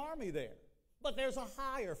was an army there, but there's a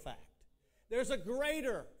higher fact. There's a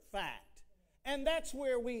greater fact. And that's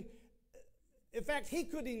where in fact, he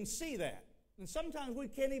couldn't even see that. And sometimes we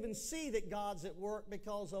can't even see that God's at work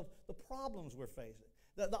because of the problems we're facing.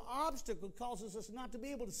 The obstacle causes us not to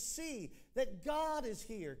be able to see that God is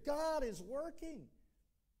here. God is working.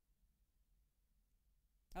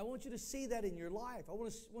 I want you to see that in your life. I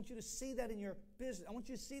want you to see that in your business. I want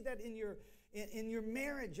you to see that in your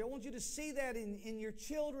marriage. I want you to see that in your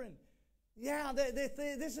children. Yeah,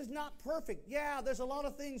 this is not perfect. Yeah, there's a lot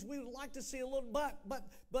of things we would like to see a little,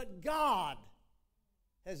 but God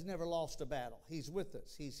has never lost a battle. He's with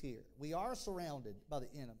us. He's here. We are surrounded by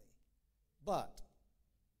the enemy, but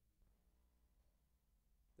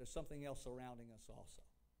there's something else surrounding us also.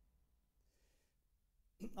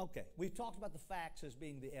 Okay, we've talked about the facts as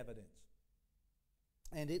being the evidence,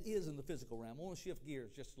 and it is in the physical realm. I want to shift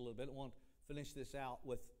gears just a little bit. I want to finish this out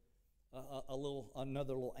with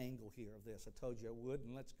another little angle here of this. I told you I would,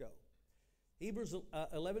 and let's go. Hebrews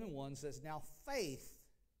 11:1 says, now faith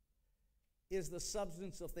is the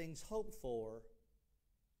substance of things hoped for,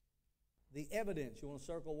 the evidence. You want to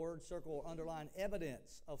circle word, circle or underline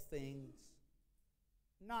evidence of things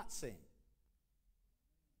not seen.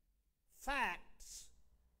 Facts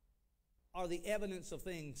are the evidence of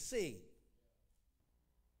things seen.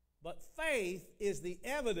 But faith is the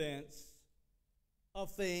evidence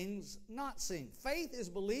of things not seen. Faith is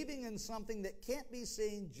believing in something that can't be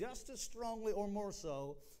seen just as strongly or more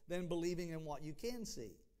so than believing in what you can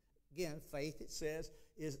see. Again, faith, it says,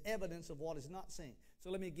 is evidence of what is not seen. So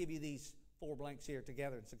let me give you these 4 blanks here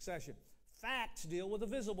together in succession. Facts deal with the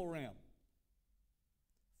visible realm.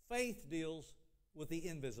 Faith deals with the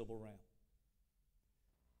invisible realm.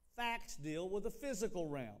 Facts deal with the physical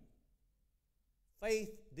realm.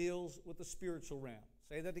 Faith deals with the spiritual realm.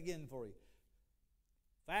 Say that again for you.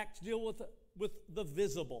 Facts deal with the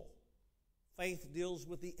visible. Faith deals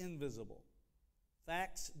with the invisible.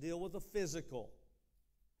 Facts deal with the physical.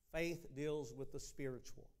 Faith deals with the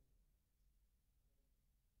spiritual.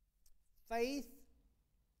 Faith,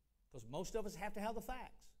 because most of us have to have the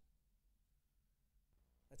facts.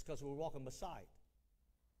 That's because we're walking by sight.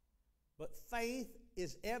 But faith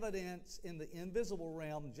is evidence in the invisible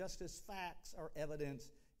realm just as facts are evidence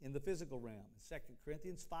in the physical realm. 2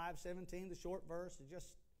 Corinthians 5:17, the short verse I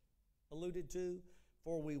just alluded to,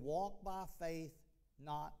 for we walk by faith,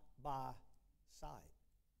 not by sight.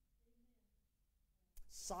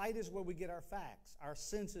 Sight is where we get our facts. Our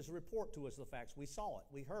senses report to us the facts. We saw it.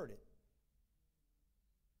 We heard it.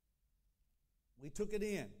 We took it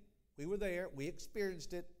in. We were there. We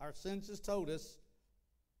experienced it. Our senses told us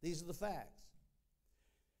these are the facts.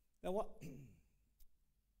 Now,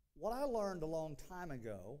 what I learned a long time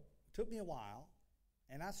ago, it took me a while,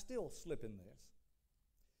 and I still slip in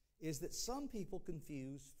this, is that some people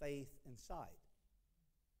confuse faith and sight.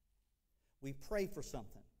 We pray for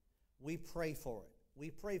something. We pray for it. We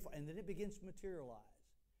pray for it, and then it begins to materialize.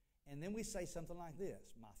 And then we say something like this: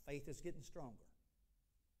 my faith is getting stronger.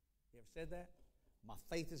 You ever said that? My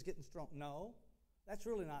faith is getting strong. No, that's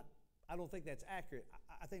really not, I don't think that's accurate.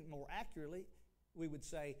 I think more accurately, we would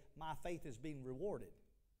say, my faith is being rewarded.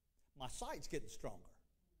 My sight's getting stronger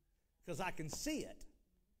because I can see it.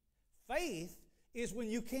 Faith is when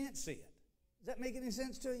you can't see it. Does that make any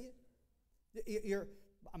sense to you?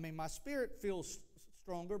 My spirit feels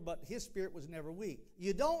stronger, but his spirit was never weak.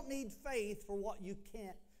 You don't need faith for what you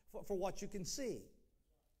can't, for what you can see.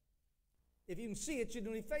 If you can see it, you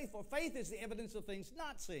don't need faith for. Faith is the evidence of things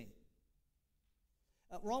not seen.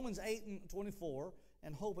 Romans 8:24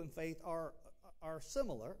 and hope and faith are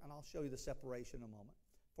similar, and I'll show you the separation in a moment.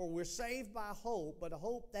 For we're saved by hope, but a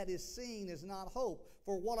hope that is seen is not hope.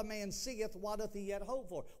 For what a man seeth, what doth he yet hope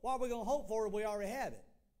for? What are we going to hope for if we already have it?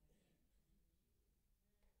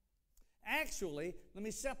 Actually, let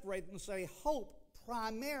me separate them and say hope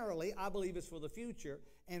primarily, I believe, is for the future,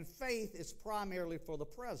 and faith is primarily for the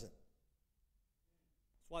present.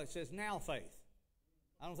 That's why it says now faith.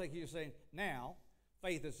 I don't think you're saying now.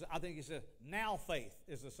 Faith is, I think he said, now faith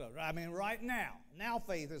is the substance. I mean, right now. Now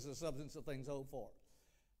faith is the substance of things hoped for.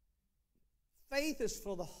 Faith is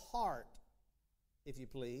for the heart, if you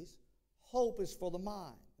please. Hope is for the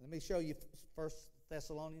mind. Let me show you 1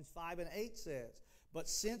 Thessalonians 5:8 says, but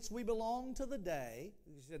since we belong to the day,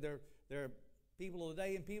 he said there are people of the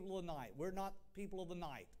day and people of the night. We're not people of the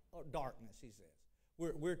night or darkness, he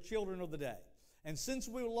says. We're children of the day. And since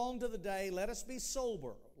we belong to the day, let us be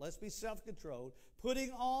sober, let's be self-controlled,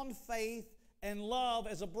 putting on faith and love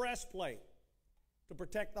as a breastplate to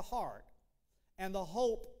protect the heart, and the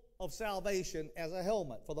hope of salvation as a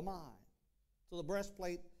helmet for the mind. So the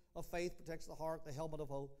breastplate of faith protects the heart, the helmet of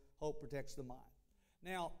hope protects the mind.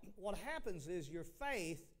 Now, what happens is your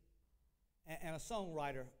faith, and a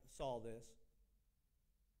songwriter saw this,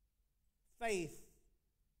 faith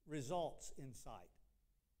results in sight.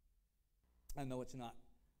 I know it's not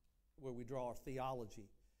where we draw our theology,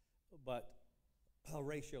 but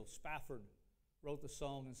Horatio Spafford wrote the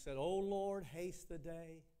song and said, "O Lord, haste the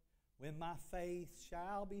day when my faith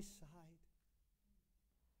shall be sight.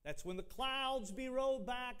 That's when the clouds be rolled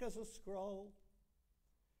back as a scroll.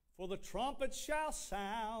 For the trumpet shall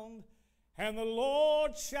sound, and the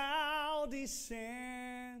Lord shall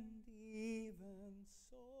descend. Even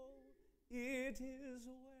so, it is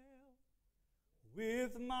well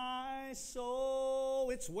with my soul."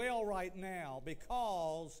 It's well right now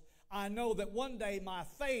because I know that one day my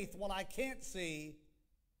faith, what I can't see,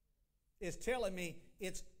 is telling me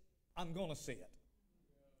I'm going to see it.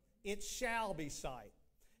 It shall be sight.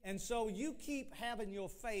 And so you keep having your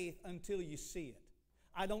faith until you see it.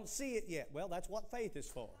 I don't see it yet. Well, that's what faith is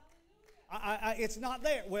for. It's not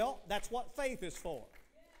there. Well, that's what faith is for.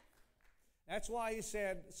 That's why he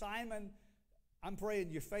said, Simon, I'm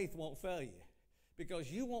praying your faith won't fail you,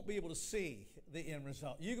 because you won't be able to see the end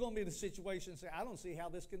result. You're going to be in a situation and say, I don't see how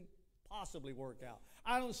this can possibly work out.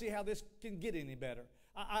 I don't see how this can get any better.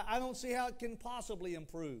 I don't see how it can possibly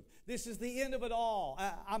improve. This is the end of it all.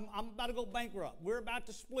 I'm about to go bankrupt. We're about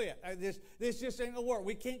to split. This just ain't going to work.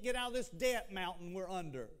 We can't get out of this debt mountain we're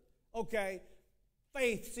under. Okay,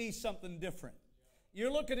 faith sees something different.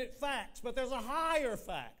 You're looking at facts, but there's a higher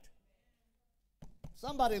fact.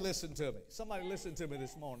 Somebody listen to me. Somebody listen to me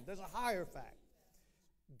this morning. There's a higher fact.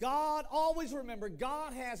 God, always remember,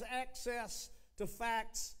 God has access to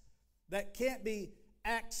facts that can't be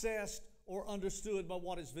accessed or understood by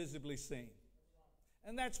what is visibly seen.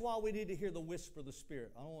 And that's why we need to hear the whisper of the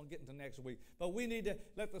Spirit. I don't want to get into next week, but we need to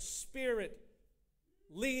let the Spirit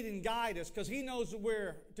lead and guide us, because He knows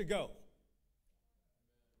where to go.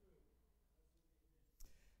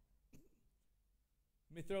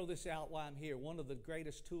 Let me throw this out while I'm here. One of the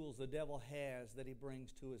greatest tools the devil has that he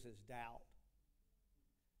brings to us is doubt.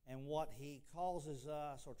 And what he causes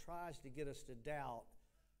us or tries to get us to doubt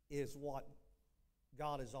is what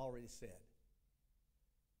God has already said.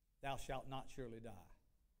 Thou shalt not surely die.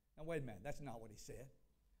 Now wait a minute, that's not what He said.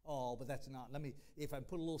 Oh, but that's not. If I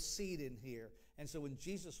put a little seed in here. And so when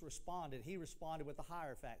Jesus responded, He responded with the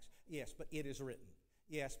higher facts. Yes, but it is written.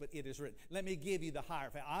 Yes, but it is written. Let me give you the higher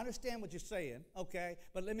fact. I understand what you're saying, okay,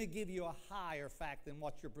 but let me give you a higher fact than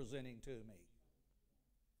what you're presenting to me.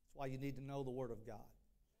 That's why you need to know the Word of God.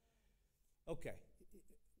 Okay,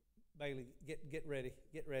 Bailey, get ready.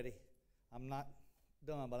 Get ready. I'm not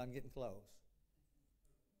done, but I'm getting close.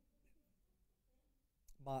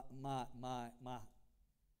 My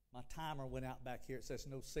timer went out back here. It says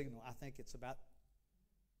no signal. I think it's about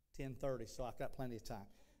 10:30, so I've got plenty of time.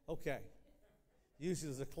 Okay. Usually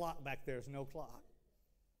there's a clock back there. There's no clock.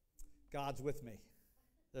 God's with me.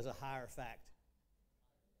 There's a higher fact.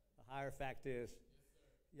 The higher fact is,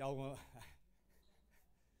 y'all want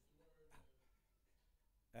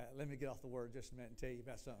let me get off the word just a minute and tell you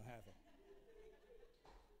about something happened.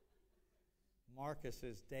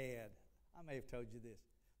 Marcus's dad, I may have told you this.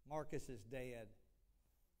 Marcus's dad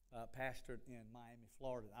pastored in Miami,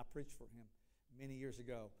 Florida. I preached for him many years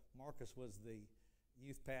ago. Marcus was the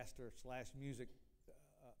youth pastor / music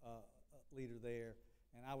leader there,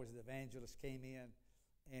 and I was the evangelist, came in,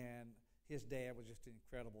 and his dad was just an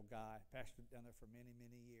incredible guy, pastored down there for many,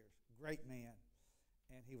 many years. Great man,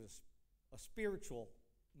 and he was a spiritual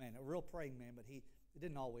man, a real praying man, but he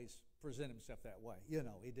didn't always present himself that way. You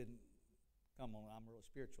know, he didn't come on, I'm real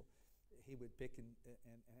spiritual. He would pick and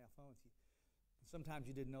have fun with you. And sometimes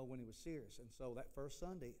you didn't know when he was serious. And so that first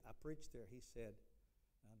Sunday I preached there, he said,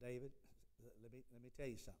 "Now, David, let me tell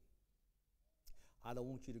you something. I don't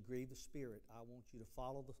want you to grieve the Spirit. I want you to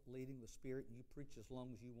follow the leading of the Spirit, and you preach as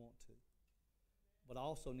long as you want to. But I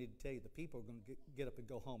also need to tell you, the people are going to get up and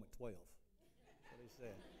go home at 12. That's what he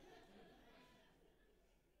said.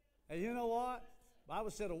 And you know what? The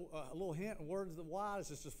Bible said a little hint and words of the wise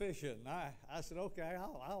is sufficient. And I said, okay,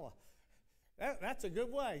 that's a good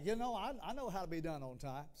way. You know, I know how to be done on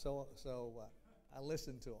time. So I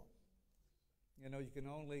listened to him. You know, you can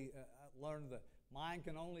only learn the mind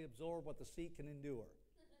can only absorb what the seat can endure.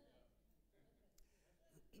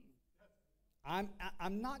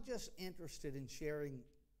 I'm not just interested in sharing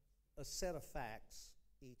a set of facts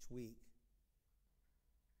each week,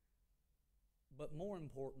 but more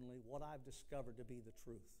importantly, what I've discovered to be the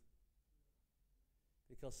truth.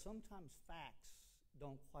 Because sometimes facts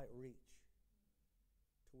don't quite reach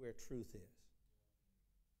to where truth is.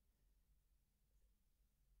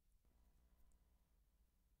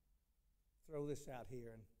 Throw this out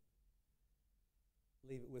here and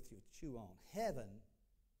leave it with you to chew on. Heaven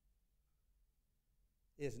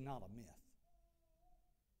is not a myth.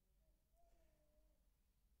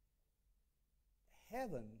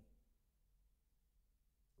 Heaven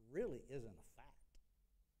really isn't a fact.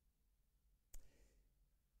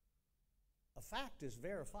 A fact is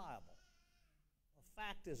verifiable. A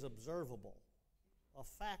fact is observable. A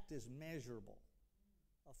fact is measurable.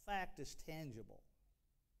 A fact is tangible.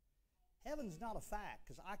 Heaven's not a fact,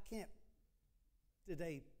 because I can't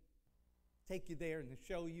today take you there and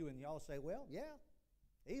show you and y'all say, well, yeah,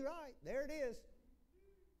 he's right, there it is.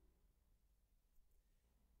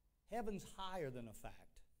 Heaven's higher than a fact.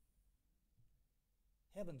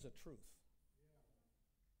 Heaven's a truth.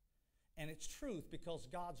 And it's truth because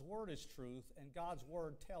God's Word is truth, and God's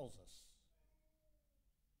Word tells us.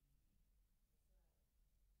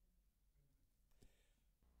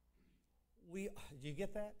 Do you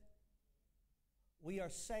get that? We are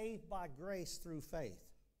saved by grace through faith.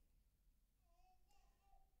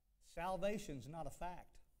 Salvation's not a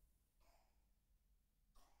fact.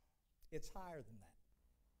 It's higher than that.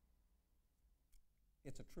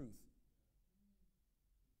 It's a truth.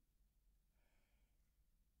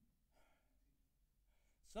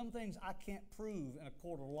 Some things I can't prove in a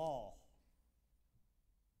court of law.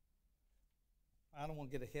 I don't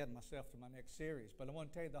want to get ahead of myself to my next series, but I want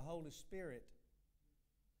to tell you the Holy Spirit,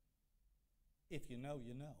 if you know,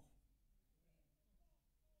 you know.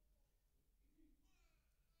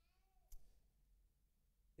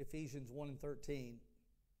 Ephesians 1:13,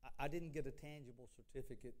 I didn't get a tangible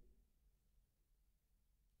certificate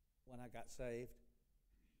when I got saved,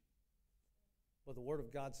 but the Word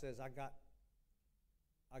of God says I got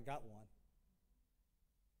one,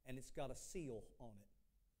 and it's got a seal on it.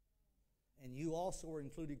 And you also were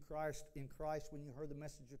included in Christ when you heard the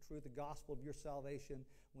message of truth, the gospel of your salvation.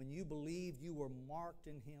 When you believed, you were marked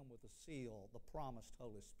in Him with a seal, the promised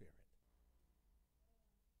Holy Spirit.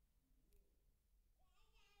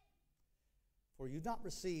 For you've not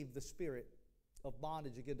received the spirit of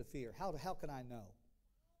bondage again to fear. How can I know?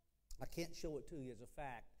 I can't show it to you as a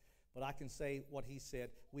fact, but I can say what he said.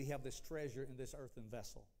 We have this treasure in this earthen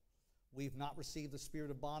vessel. We've not received the spirit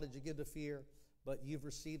of bondage again to fear, but you've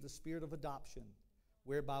received the spirit of adoption,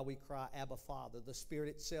 whereby we cry, Abba, Father, the Spirit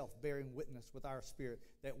itself bearing witness with our spirit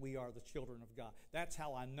that we are the children of God. That's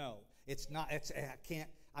how I know.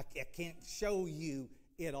 I can't show you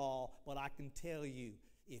it all, but I can tell you,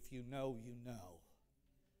 if you know, you know.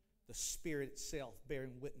 The Spirit itself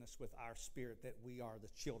bearing witness with our spirit that we are the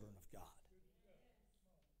children of God.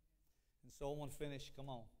 And so I want to finish. Come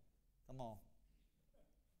on. Come on.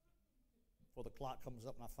 Before the clock comes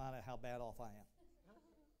up and I find out how bad off I am.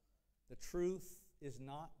 The truth is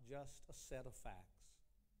not just a set of facts.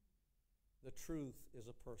 The truth is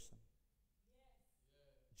a person.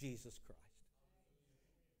 Jesus Christ.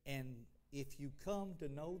 And if you come to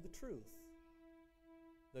know the truth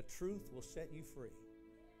will set you free.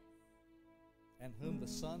 And whom the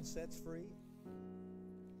Son sets free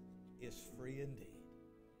is free indeed.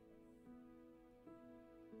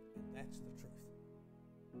 And that's the truth.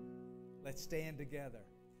 Let's stand together.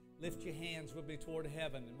 Lift your hands with me toward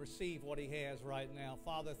heaven and receive what He has right now.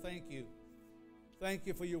 Father, thank you. Thank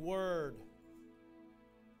you for your word.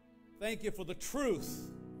 Thank you for the truth.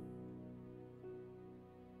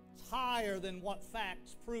 It's higher than what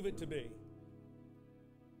facts prove it to be.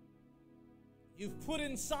 You've put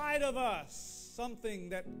inside of us something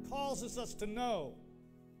that causes us to know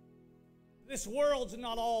this world's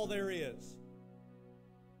not all there is.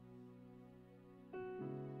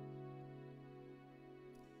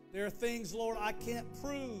 There are things, Lord, I can't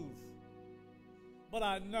prove, but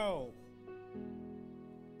I know.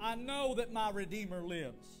 I know that my Redeemer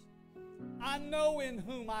lives. I know in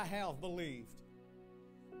whom I have believed.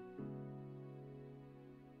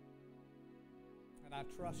 And I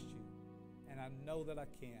trust you, and I know that I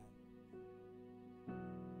can.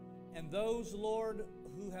 And those, Lord,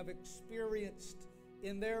 who have experienced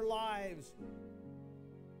in their lives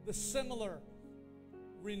the similar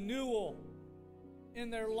renewal in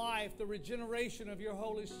their life, the regeneration of your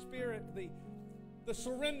Holy Spirit, the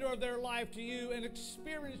surrender of their life to you, and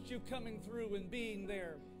experienced you coming through and being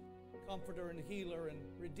their comforter and healer and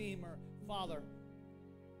redeemer, Father,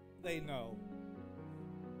 they know.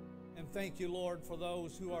 And thank you, Lord, for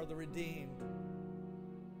those who are the redeemed.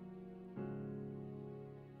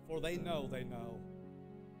 For they know,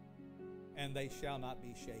 and they shall not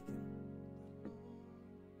be shaken.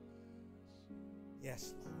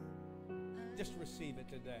 Yes, Lord. Just receive it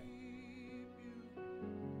today.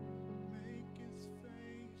 Make His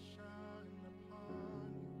face shine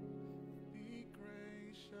upon you. Be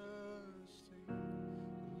gracious to you.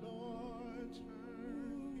 Lord,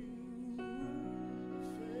 turn His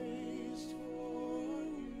face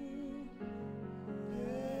toward you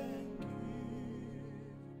and give you.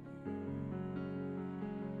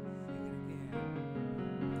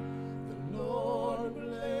 The Lord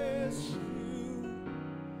bless you.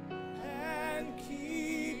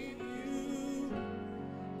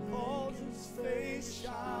 Face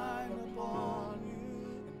shine upon you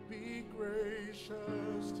and be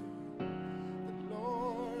gracious to you. The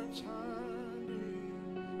Lord turn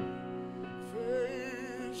His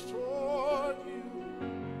face toward you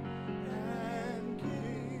and give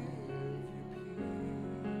you peace.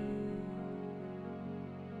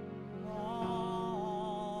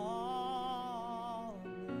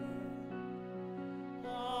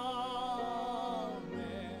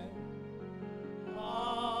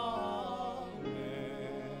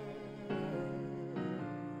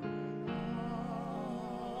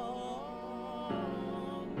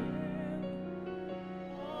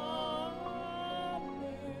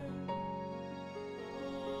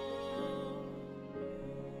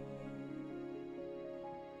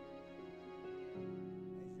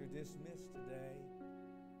 Dismissed today.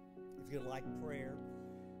 If you'd like prayer,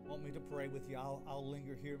 want me to pray with you, I'll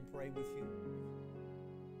linger here and pray with you.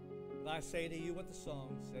 But I say to you what the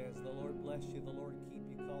song says, the Lord bless you, the Lord keep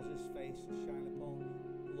you, cause His face to shine upon you,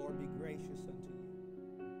 the Lord be gracious unto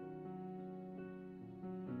you.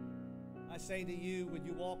 I say to you, when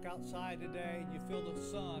you walk outside today and you feel the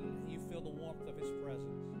sun, you feel the warmth of His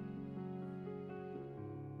presence.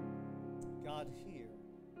 God's here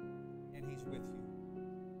and He's with you.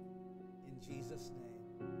 In Jesus' name.